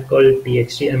format called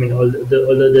txt. I mean,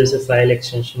 although there's a file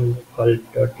extension called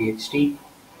 .txt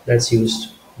that's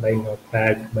used by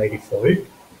Notepad by default,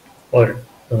 or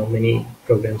many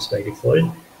programs by default.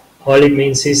 All it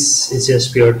means is it's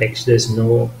just pure text. There's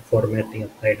no formatting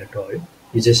applied at all.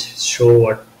 You just show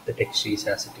what the text is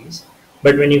as it is.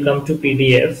 But when you come to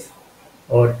PDF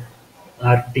or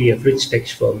RTF, rich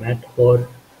text format, or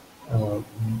uh,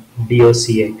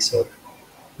 DOCX or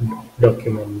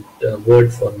document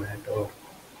Word format, or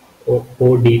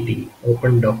ODT,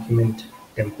 Open Document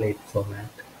Template format,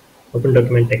 Open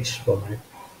Document Text format.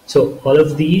 So all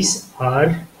of these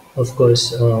are, of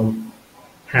course,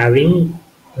 having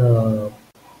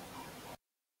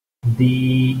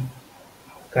the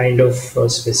kind of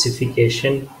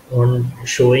specification on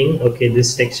showing, okay,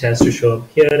 this text has to show up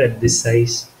here at this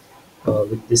size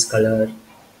with this color,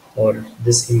 or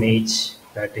this image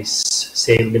that is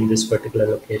saved in this particular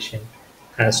location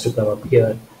has to come up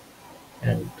here.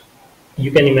 And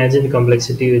you can imagine the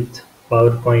complexity with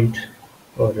PowerPoint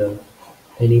or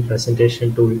any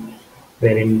presentation tool,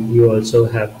 wherein you also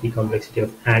have the complexity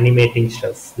of animating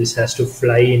stuff. This has to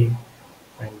fly in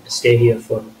and stay here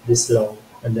for this long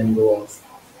and then go off.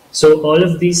 So all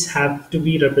of these have to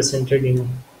be represented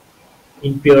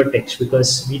in pure text,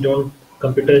 because we don't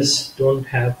computers don't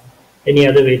have any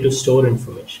other way to store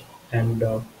information. And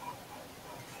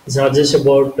it's not just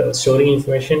about storing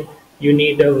information. You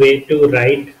need a way to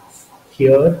write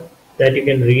here that you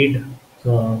can read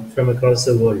from across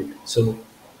the world. So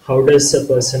how does a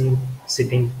person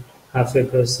sitting halfway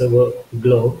across the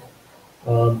globe,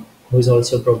 who is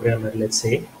also a programmer, let's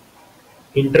say,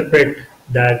 interpret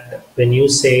that when you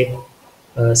say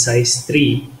size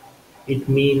 3, it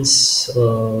means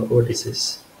what is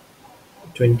this,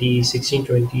 2016,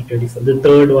 2024, the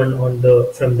third one on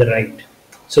the from the right.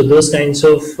 So those kinds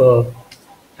of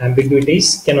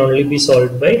ambiguities can only be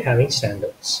solved by having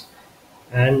standards.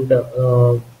 And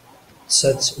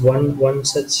such one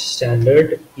such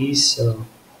standard is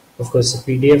of course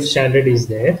the PDF standard is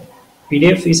there.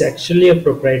 PDF is actually a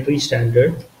proprietary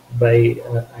standard by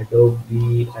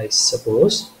Adobe, I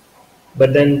suppose.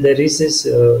 But then there is this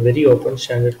very open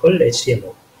standard called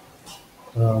HTML.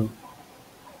 Um,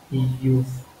 you've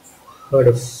heard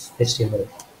of HTML,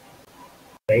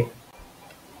 right?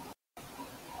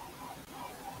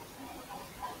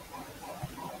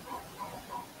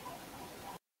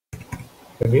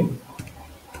 Have you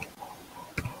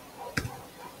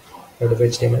heard of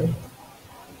HTML?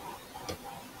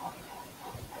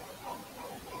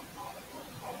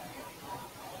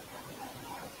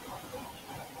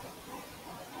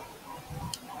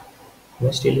 Am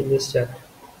I still in this chat?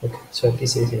 Okay, so at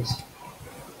least says yes.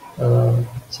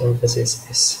 Some of us says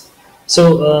yes.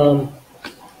 So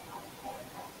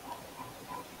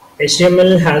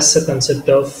HTML has a concept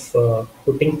of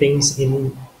putting things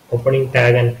in opening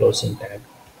tag and closing tag.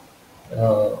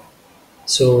 Uh,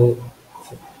 so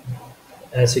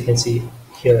as you can see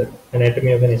here,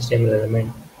 anatomy of an HTML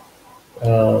element.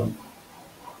 Uh,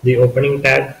 the opening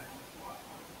tag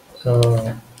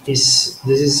uh, is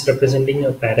representing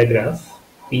a paragraph,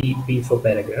 P for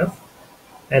paragraph,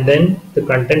 and then the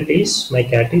content is my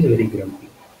cat is very grumpy.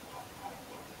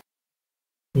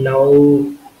 Now,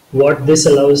 what this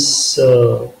allows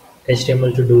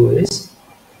HTML to do is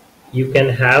you can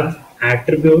have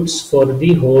attributes for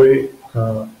the whole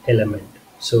element.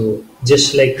 So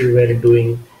just like we were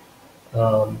doing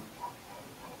um,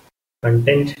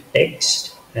 content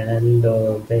text, and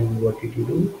then what did you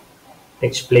do?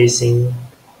 Text placing,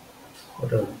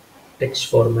 or text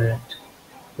format,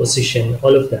 position,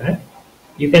 all of that.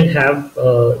 You can have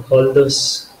all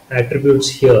those attributes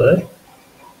here.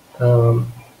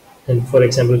 And for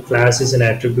example, class is an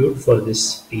attribute for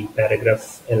this the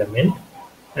paragraph element,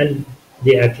 and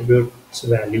the attribute's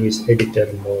value is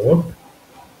editor mode.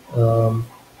 Um,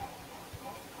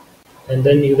 and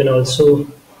then you can also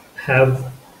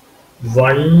have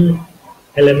one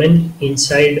element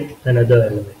inside another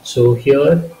element. So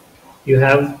here you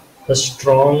have a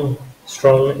strong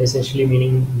essentially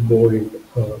meaning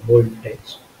bold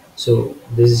text. So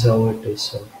this is how it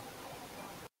is.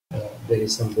 There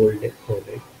is some bold text here,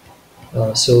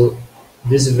 right? So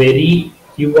this very,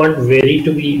 you want very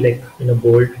to be like in a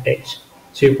bold text,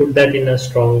 so you put that in a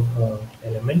strong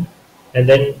element, and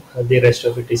then the rest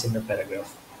of it is in a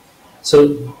paragraph.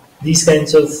 So these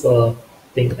kinds of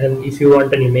things. And if you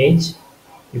want an image,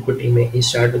 you put image, you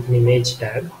start with an image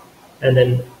tag, and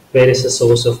then where is the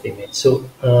source of the image. So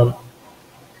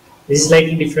this is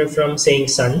slightly different from saying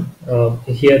sun.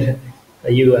 Here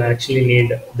you actually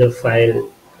need the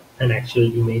file, an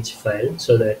actual image file,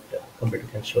 so that computer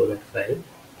can show that file.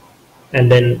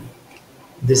 And then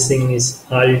this thing is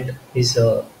alt is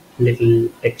a little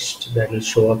text that will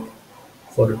show up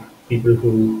for people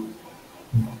who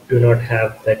do not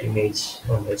have that image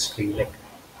on their screen, like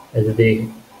either they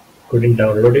couldn't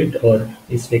download it, or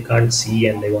if they can't see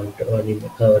and they want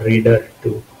a reader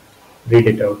to read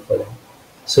it out for them.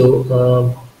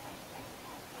 So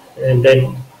and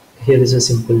then here is a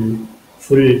simple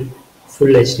full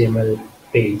HTML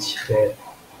page where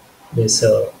there's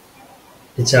the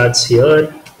charts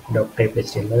here, doc type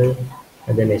HTML,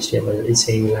 and then HTML is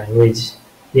saying language.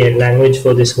 The language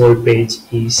for this whole page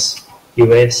is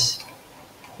US,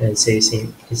 and it's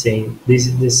saying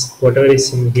this whatever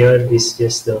is in here is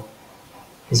just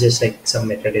like some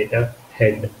metadata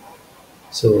head.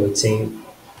 So it's saying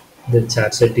the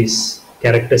chart set is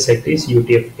character set is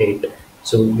UTF-8.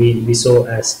 So we saw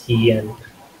ASCII and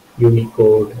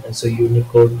Unicode, and so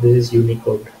Unicode, this is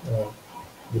Unicode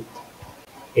with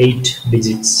 8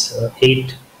 digits,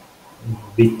 8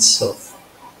 bits of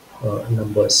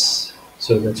numbers.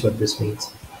 So that's what this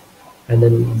means. And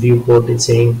then viewport is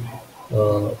saying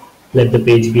let the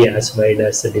page be as wide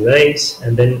as the device,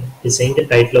 and then it's saying the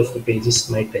title of the page is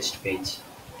my test page.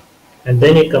 And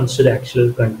then it comes to the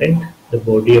actual content, the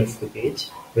body of the page,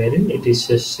 wherein it is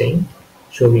just saying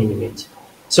show me an image.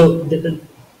 So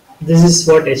this is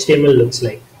what HTML looks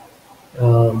like.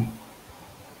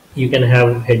 You can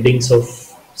have headings of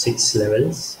 6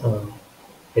 levels.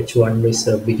 H1 is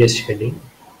the biggest heading,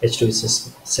 H2 is the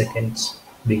second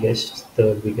biggest,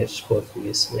 third biggest, fourth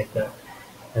biggest, like that.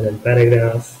 And then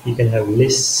paragraph, you can have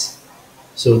lists.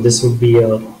 So this would be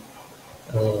a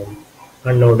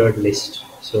unordered list.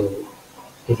 So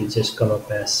it will just come up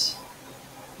as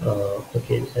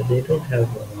okay. They don't have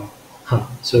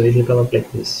so it will come up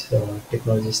like this.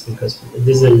 Technologies thinkers.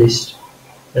 This is a list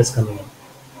that's coming up.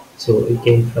 So it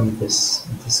came from this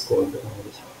code.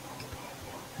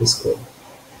 This code.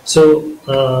 So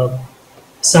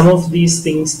some of these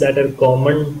things that are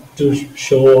common to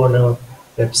show on a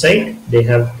website, they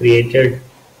have created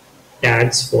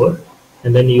tags for,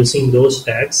 and then using those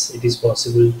tags, it is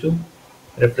possible to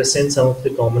represent some of the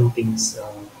common things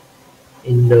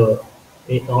on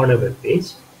a web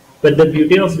page. But the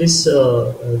beauty of this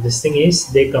this thing is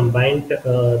they combined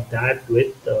that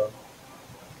with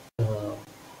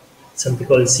something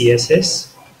called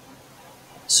CSS.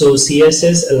 So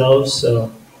CSS allows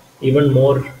even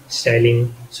more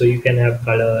styling. So you can have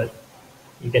color,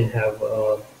 you can have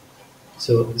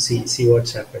so see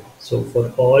what's happened. So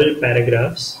for all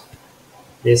paragraphs,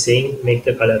 they're saying make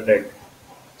the color red.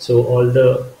 So all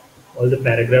the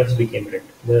paragraphs became red.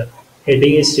 The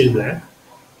heading is still black,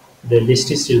 the list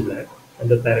is still black, and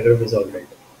the paragraph is all red.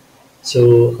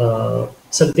 So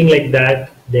something like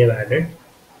that they've added,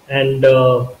 and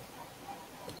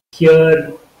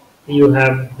here you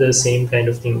have the same kind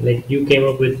of thing. Like you came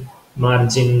up with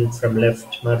margin from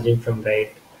left, margin from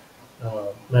right,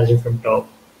 margin from top,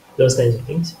 those kinds of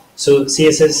things. So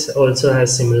CSS also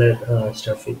has similar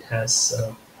stuff. It has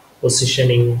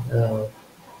positioning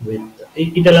with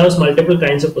it allows multiple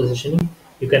kinds of positioning.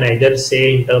 You can either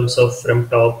say in terms of from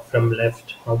top, from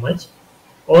left, how much,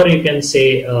 or you can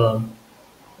say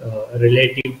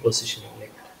relative positioning,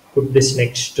 like put this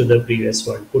next to the previous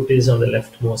one, put this on the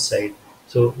leftmost side.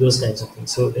 So those kinds of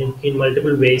things. So in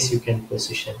multiple ways you can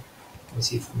position. Let me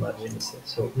see if margin is there.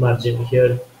 So margin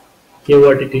here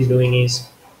what it is doing is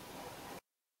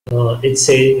it's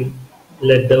saying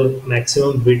let the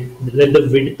maximum width, let the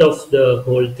width of the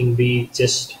whole thing be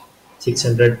just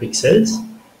 600 pixels,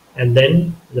 and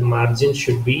then the margin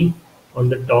should be on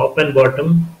the top and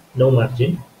bottom no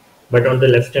margin, but on the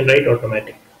left and right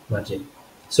automatic margin.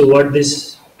 So what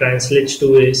this translates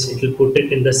to is it will put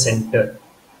it in the center.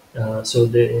 So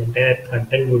the entire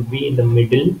content would be in the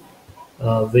middle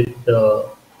with the,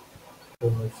 I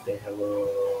don't know if they have a,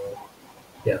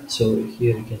 yeah, so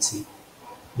here you can see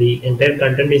the entire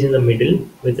content is in the middle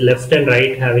with left and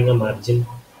right having a margin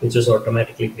which was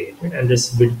automatically created, and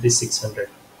this width is 600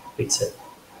 pixel.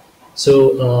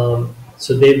 So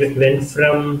so they went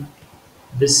from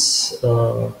this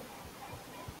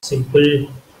simple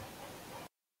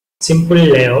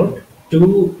layout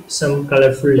to some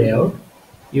colorful layout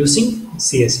using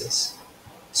CSS.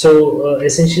 So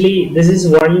essentially this is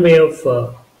one way of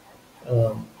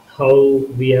how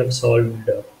we have solved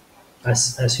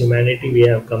as humanity, we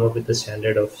have come up with the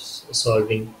standard of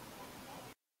solving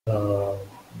uh,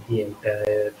 the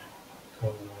entire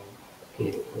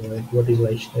okay, what is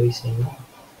Vaishnavi saying?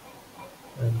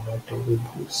 I'm not able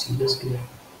to see the screen.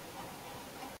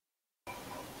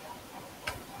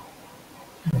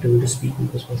 Not able to speak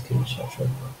because my screen is short.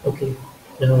 Okay.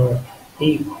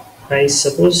 Hey, I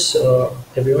suppose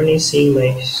everyone is seeing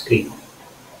my screen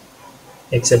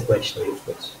except Vaishnavi, of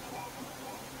course.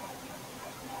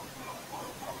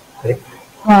 Correct?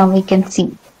 We can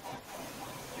see.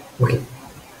 Okay.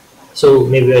 So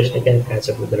maybe I can catch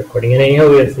up with the recording, and anyhow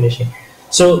we are finishing.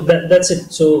 So that's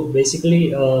it. So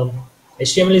basically,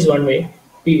 HTML is one way,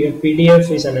 PDF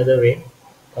is another way.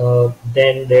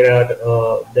 Then there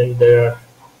are.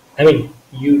 I mean,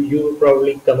 you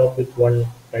probably come up with one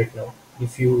right now.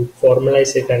 If you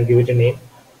formalize it and give it a name,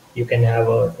 you can have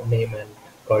a name and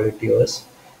call it yours.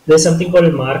 There's something called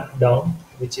Markdown,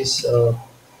 which is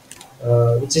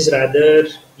rather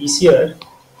easier.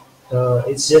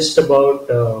 It's just about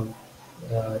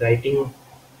writing.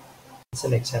 It's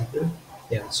an example.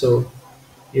 Yeah. So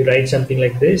you write something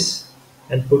like this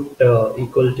and put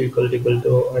equal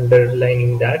to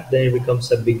underlining that. Then it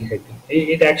becomes a big heading.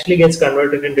 It actually gets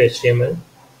converted into HTML,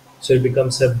 so it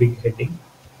becomes a big heading.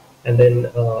 And then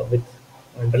with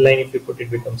underline, if you put it,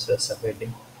 becomes a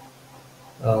subheading.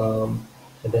 And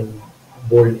then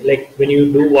bold. Like when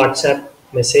you do WhatsApp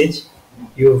message,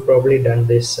 you've probably done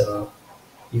this.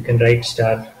 You can write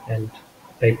star and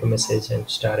type a message and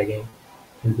star again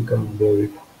will become bold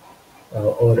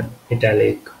or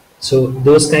italic. So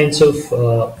those kinds of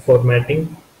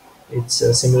formatting, it's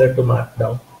similar to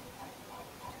Markdown.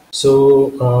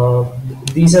 So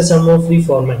these are some of the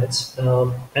formats,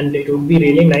 and it would be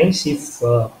really nice if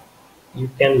you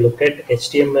can look at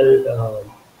HTML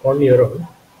on your own.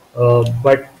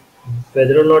 But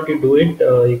whether or not you do it,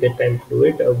 you get time to do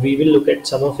it. We will look at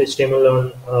some of HTML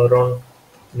on around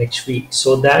next week,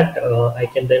 so that I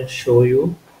can then show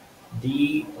you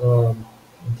the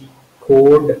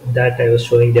code that I was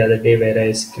showing the other day, where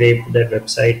I scraped that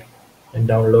website and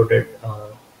downloaded uh,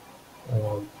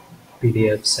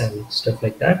 PDFs and stuff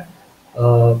like that.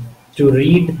 To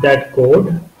read that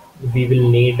code, we will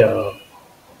need uh,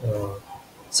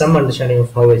 some understanding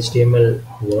of how HTML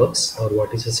works or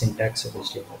what is the syntax of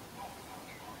HTML.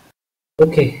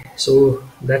 Okay, so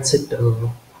that's it.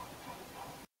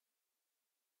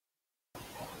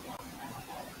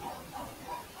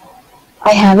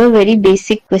 I have a very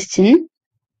basic question.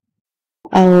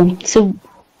 So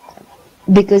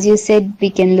because you said we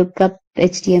can look up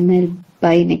HTML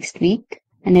by next week,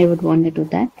 and I would want to do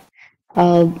that.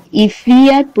 If we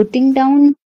are putting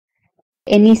down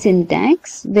any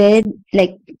syntax where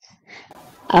like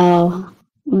uh,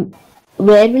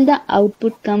 where will the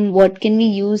output come? What can we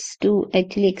use to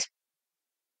actually express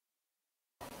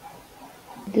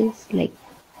this?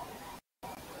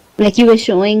 Like you were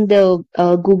showing the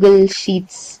Google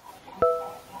Sheets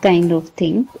kind of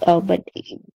thing, but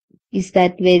is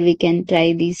that where we can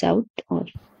try these out? Or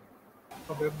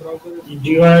A web browser is. Do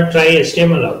you want to try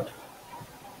HTML out?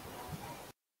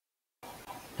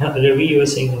 Ravi, you were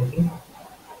saying something?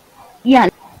 Yeah,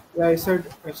 Yeah, I said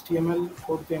HTML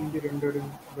code can be rendered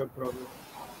in web browser.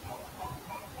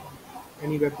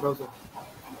 Any web browser.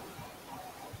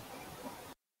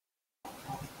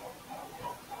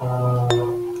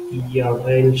 Yeah,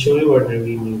 I'll show you what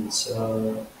Ravi means.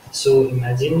 So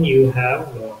imagine you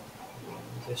have,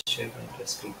 just share my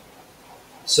screen.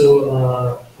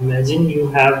 So imagine you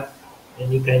have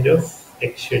any kind of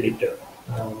text editor.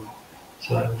 Um,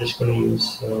 so I'm just going to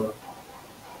use,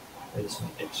 where is my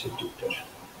text editor?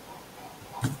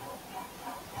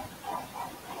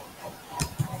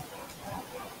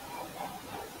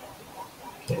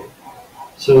 Okay.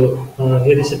 So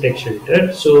here is a text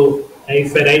editor. So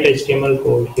if I write HTML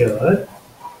code here,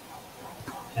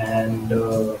 and I don't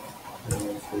know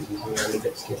if this is valid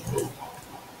HTML,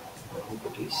 I think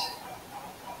it is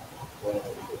valid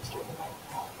HTML,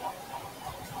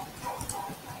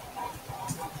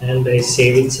 and I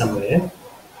save it somewhere.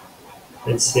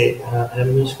 Let's say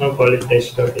I'm just going to call it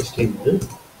test.html.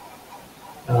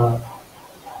 Uh,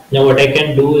 Now what I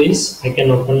can do is I can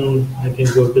go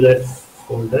to that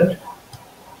folder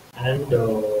and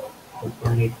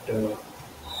open it.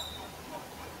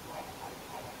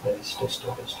 There is test.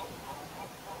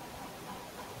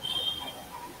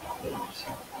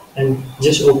 And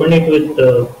just open it with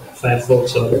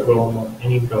Firefox or Chrome or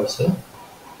any browser,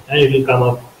 and it will come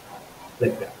up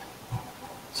like that.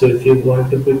 So if you want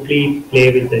to quickly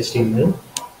play with HTML,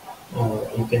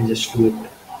 you can just do it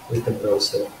with the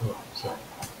browser. Oh, sorry,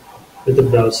 with the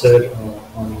browser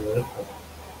on your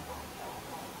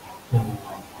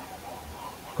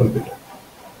computer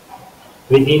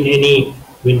within any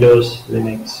Windows,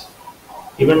 Linux.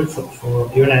 Even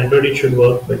for even Android, it should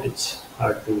work, but it's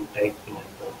hard to type in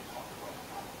Android.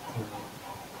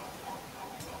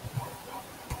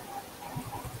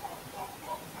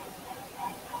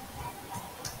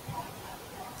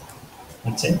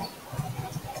 Make sense?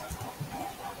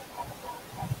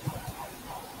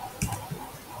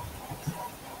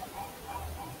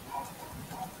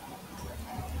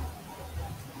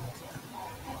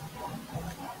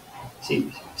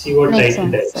 See what makes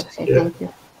title sense, does Akshay. here. Thank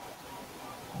you.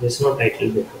 There's no title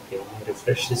bit. Okay, I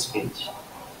refresh this page.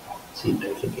 See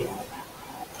title came.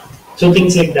 So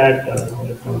things like that. There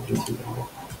are some things you can do.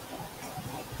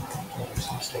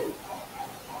 Some style.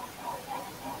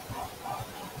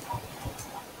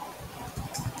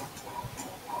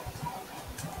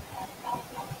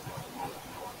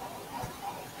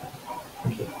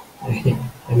 Okay,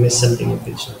 I missed something if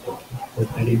it's not okay.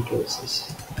 But I didn't close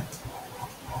this.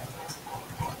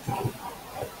 Okay,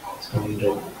 it's coming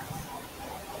right.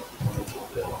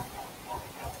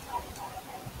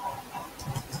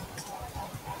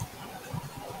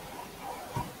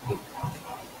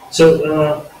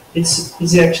 So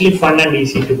it's actually fun and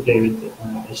easy to play with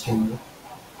HTML.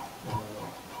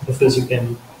 Of course, you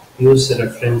can use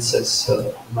references.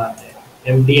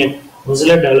 MDN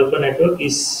Mozilla Developer Network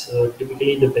is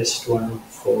typically the best one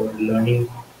for learning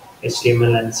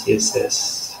HTML and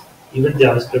CSS, even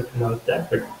JavaScript and all that.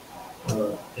 But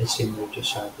HTML to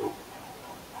start with,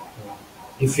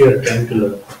 if you are trying to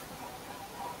learn.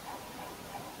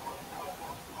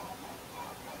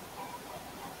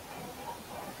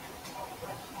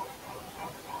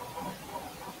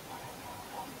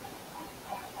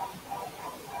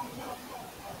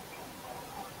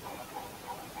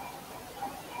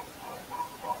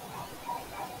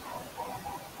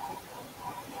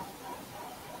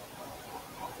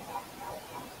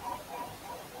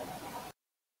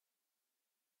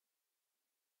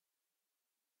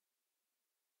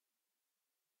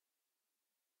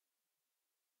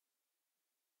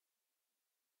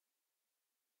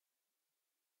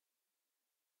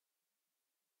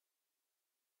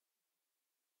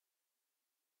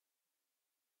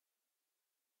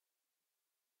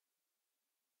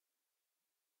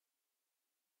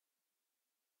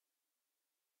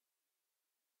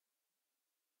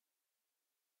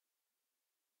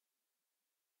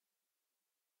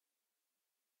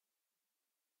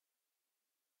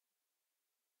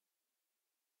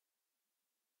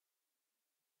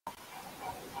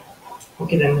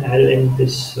 Okay, then I'll end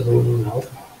this room now.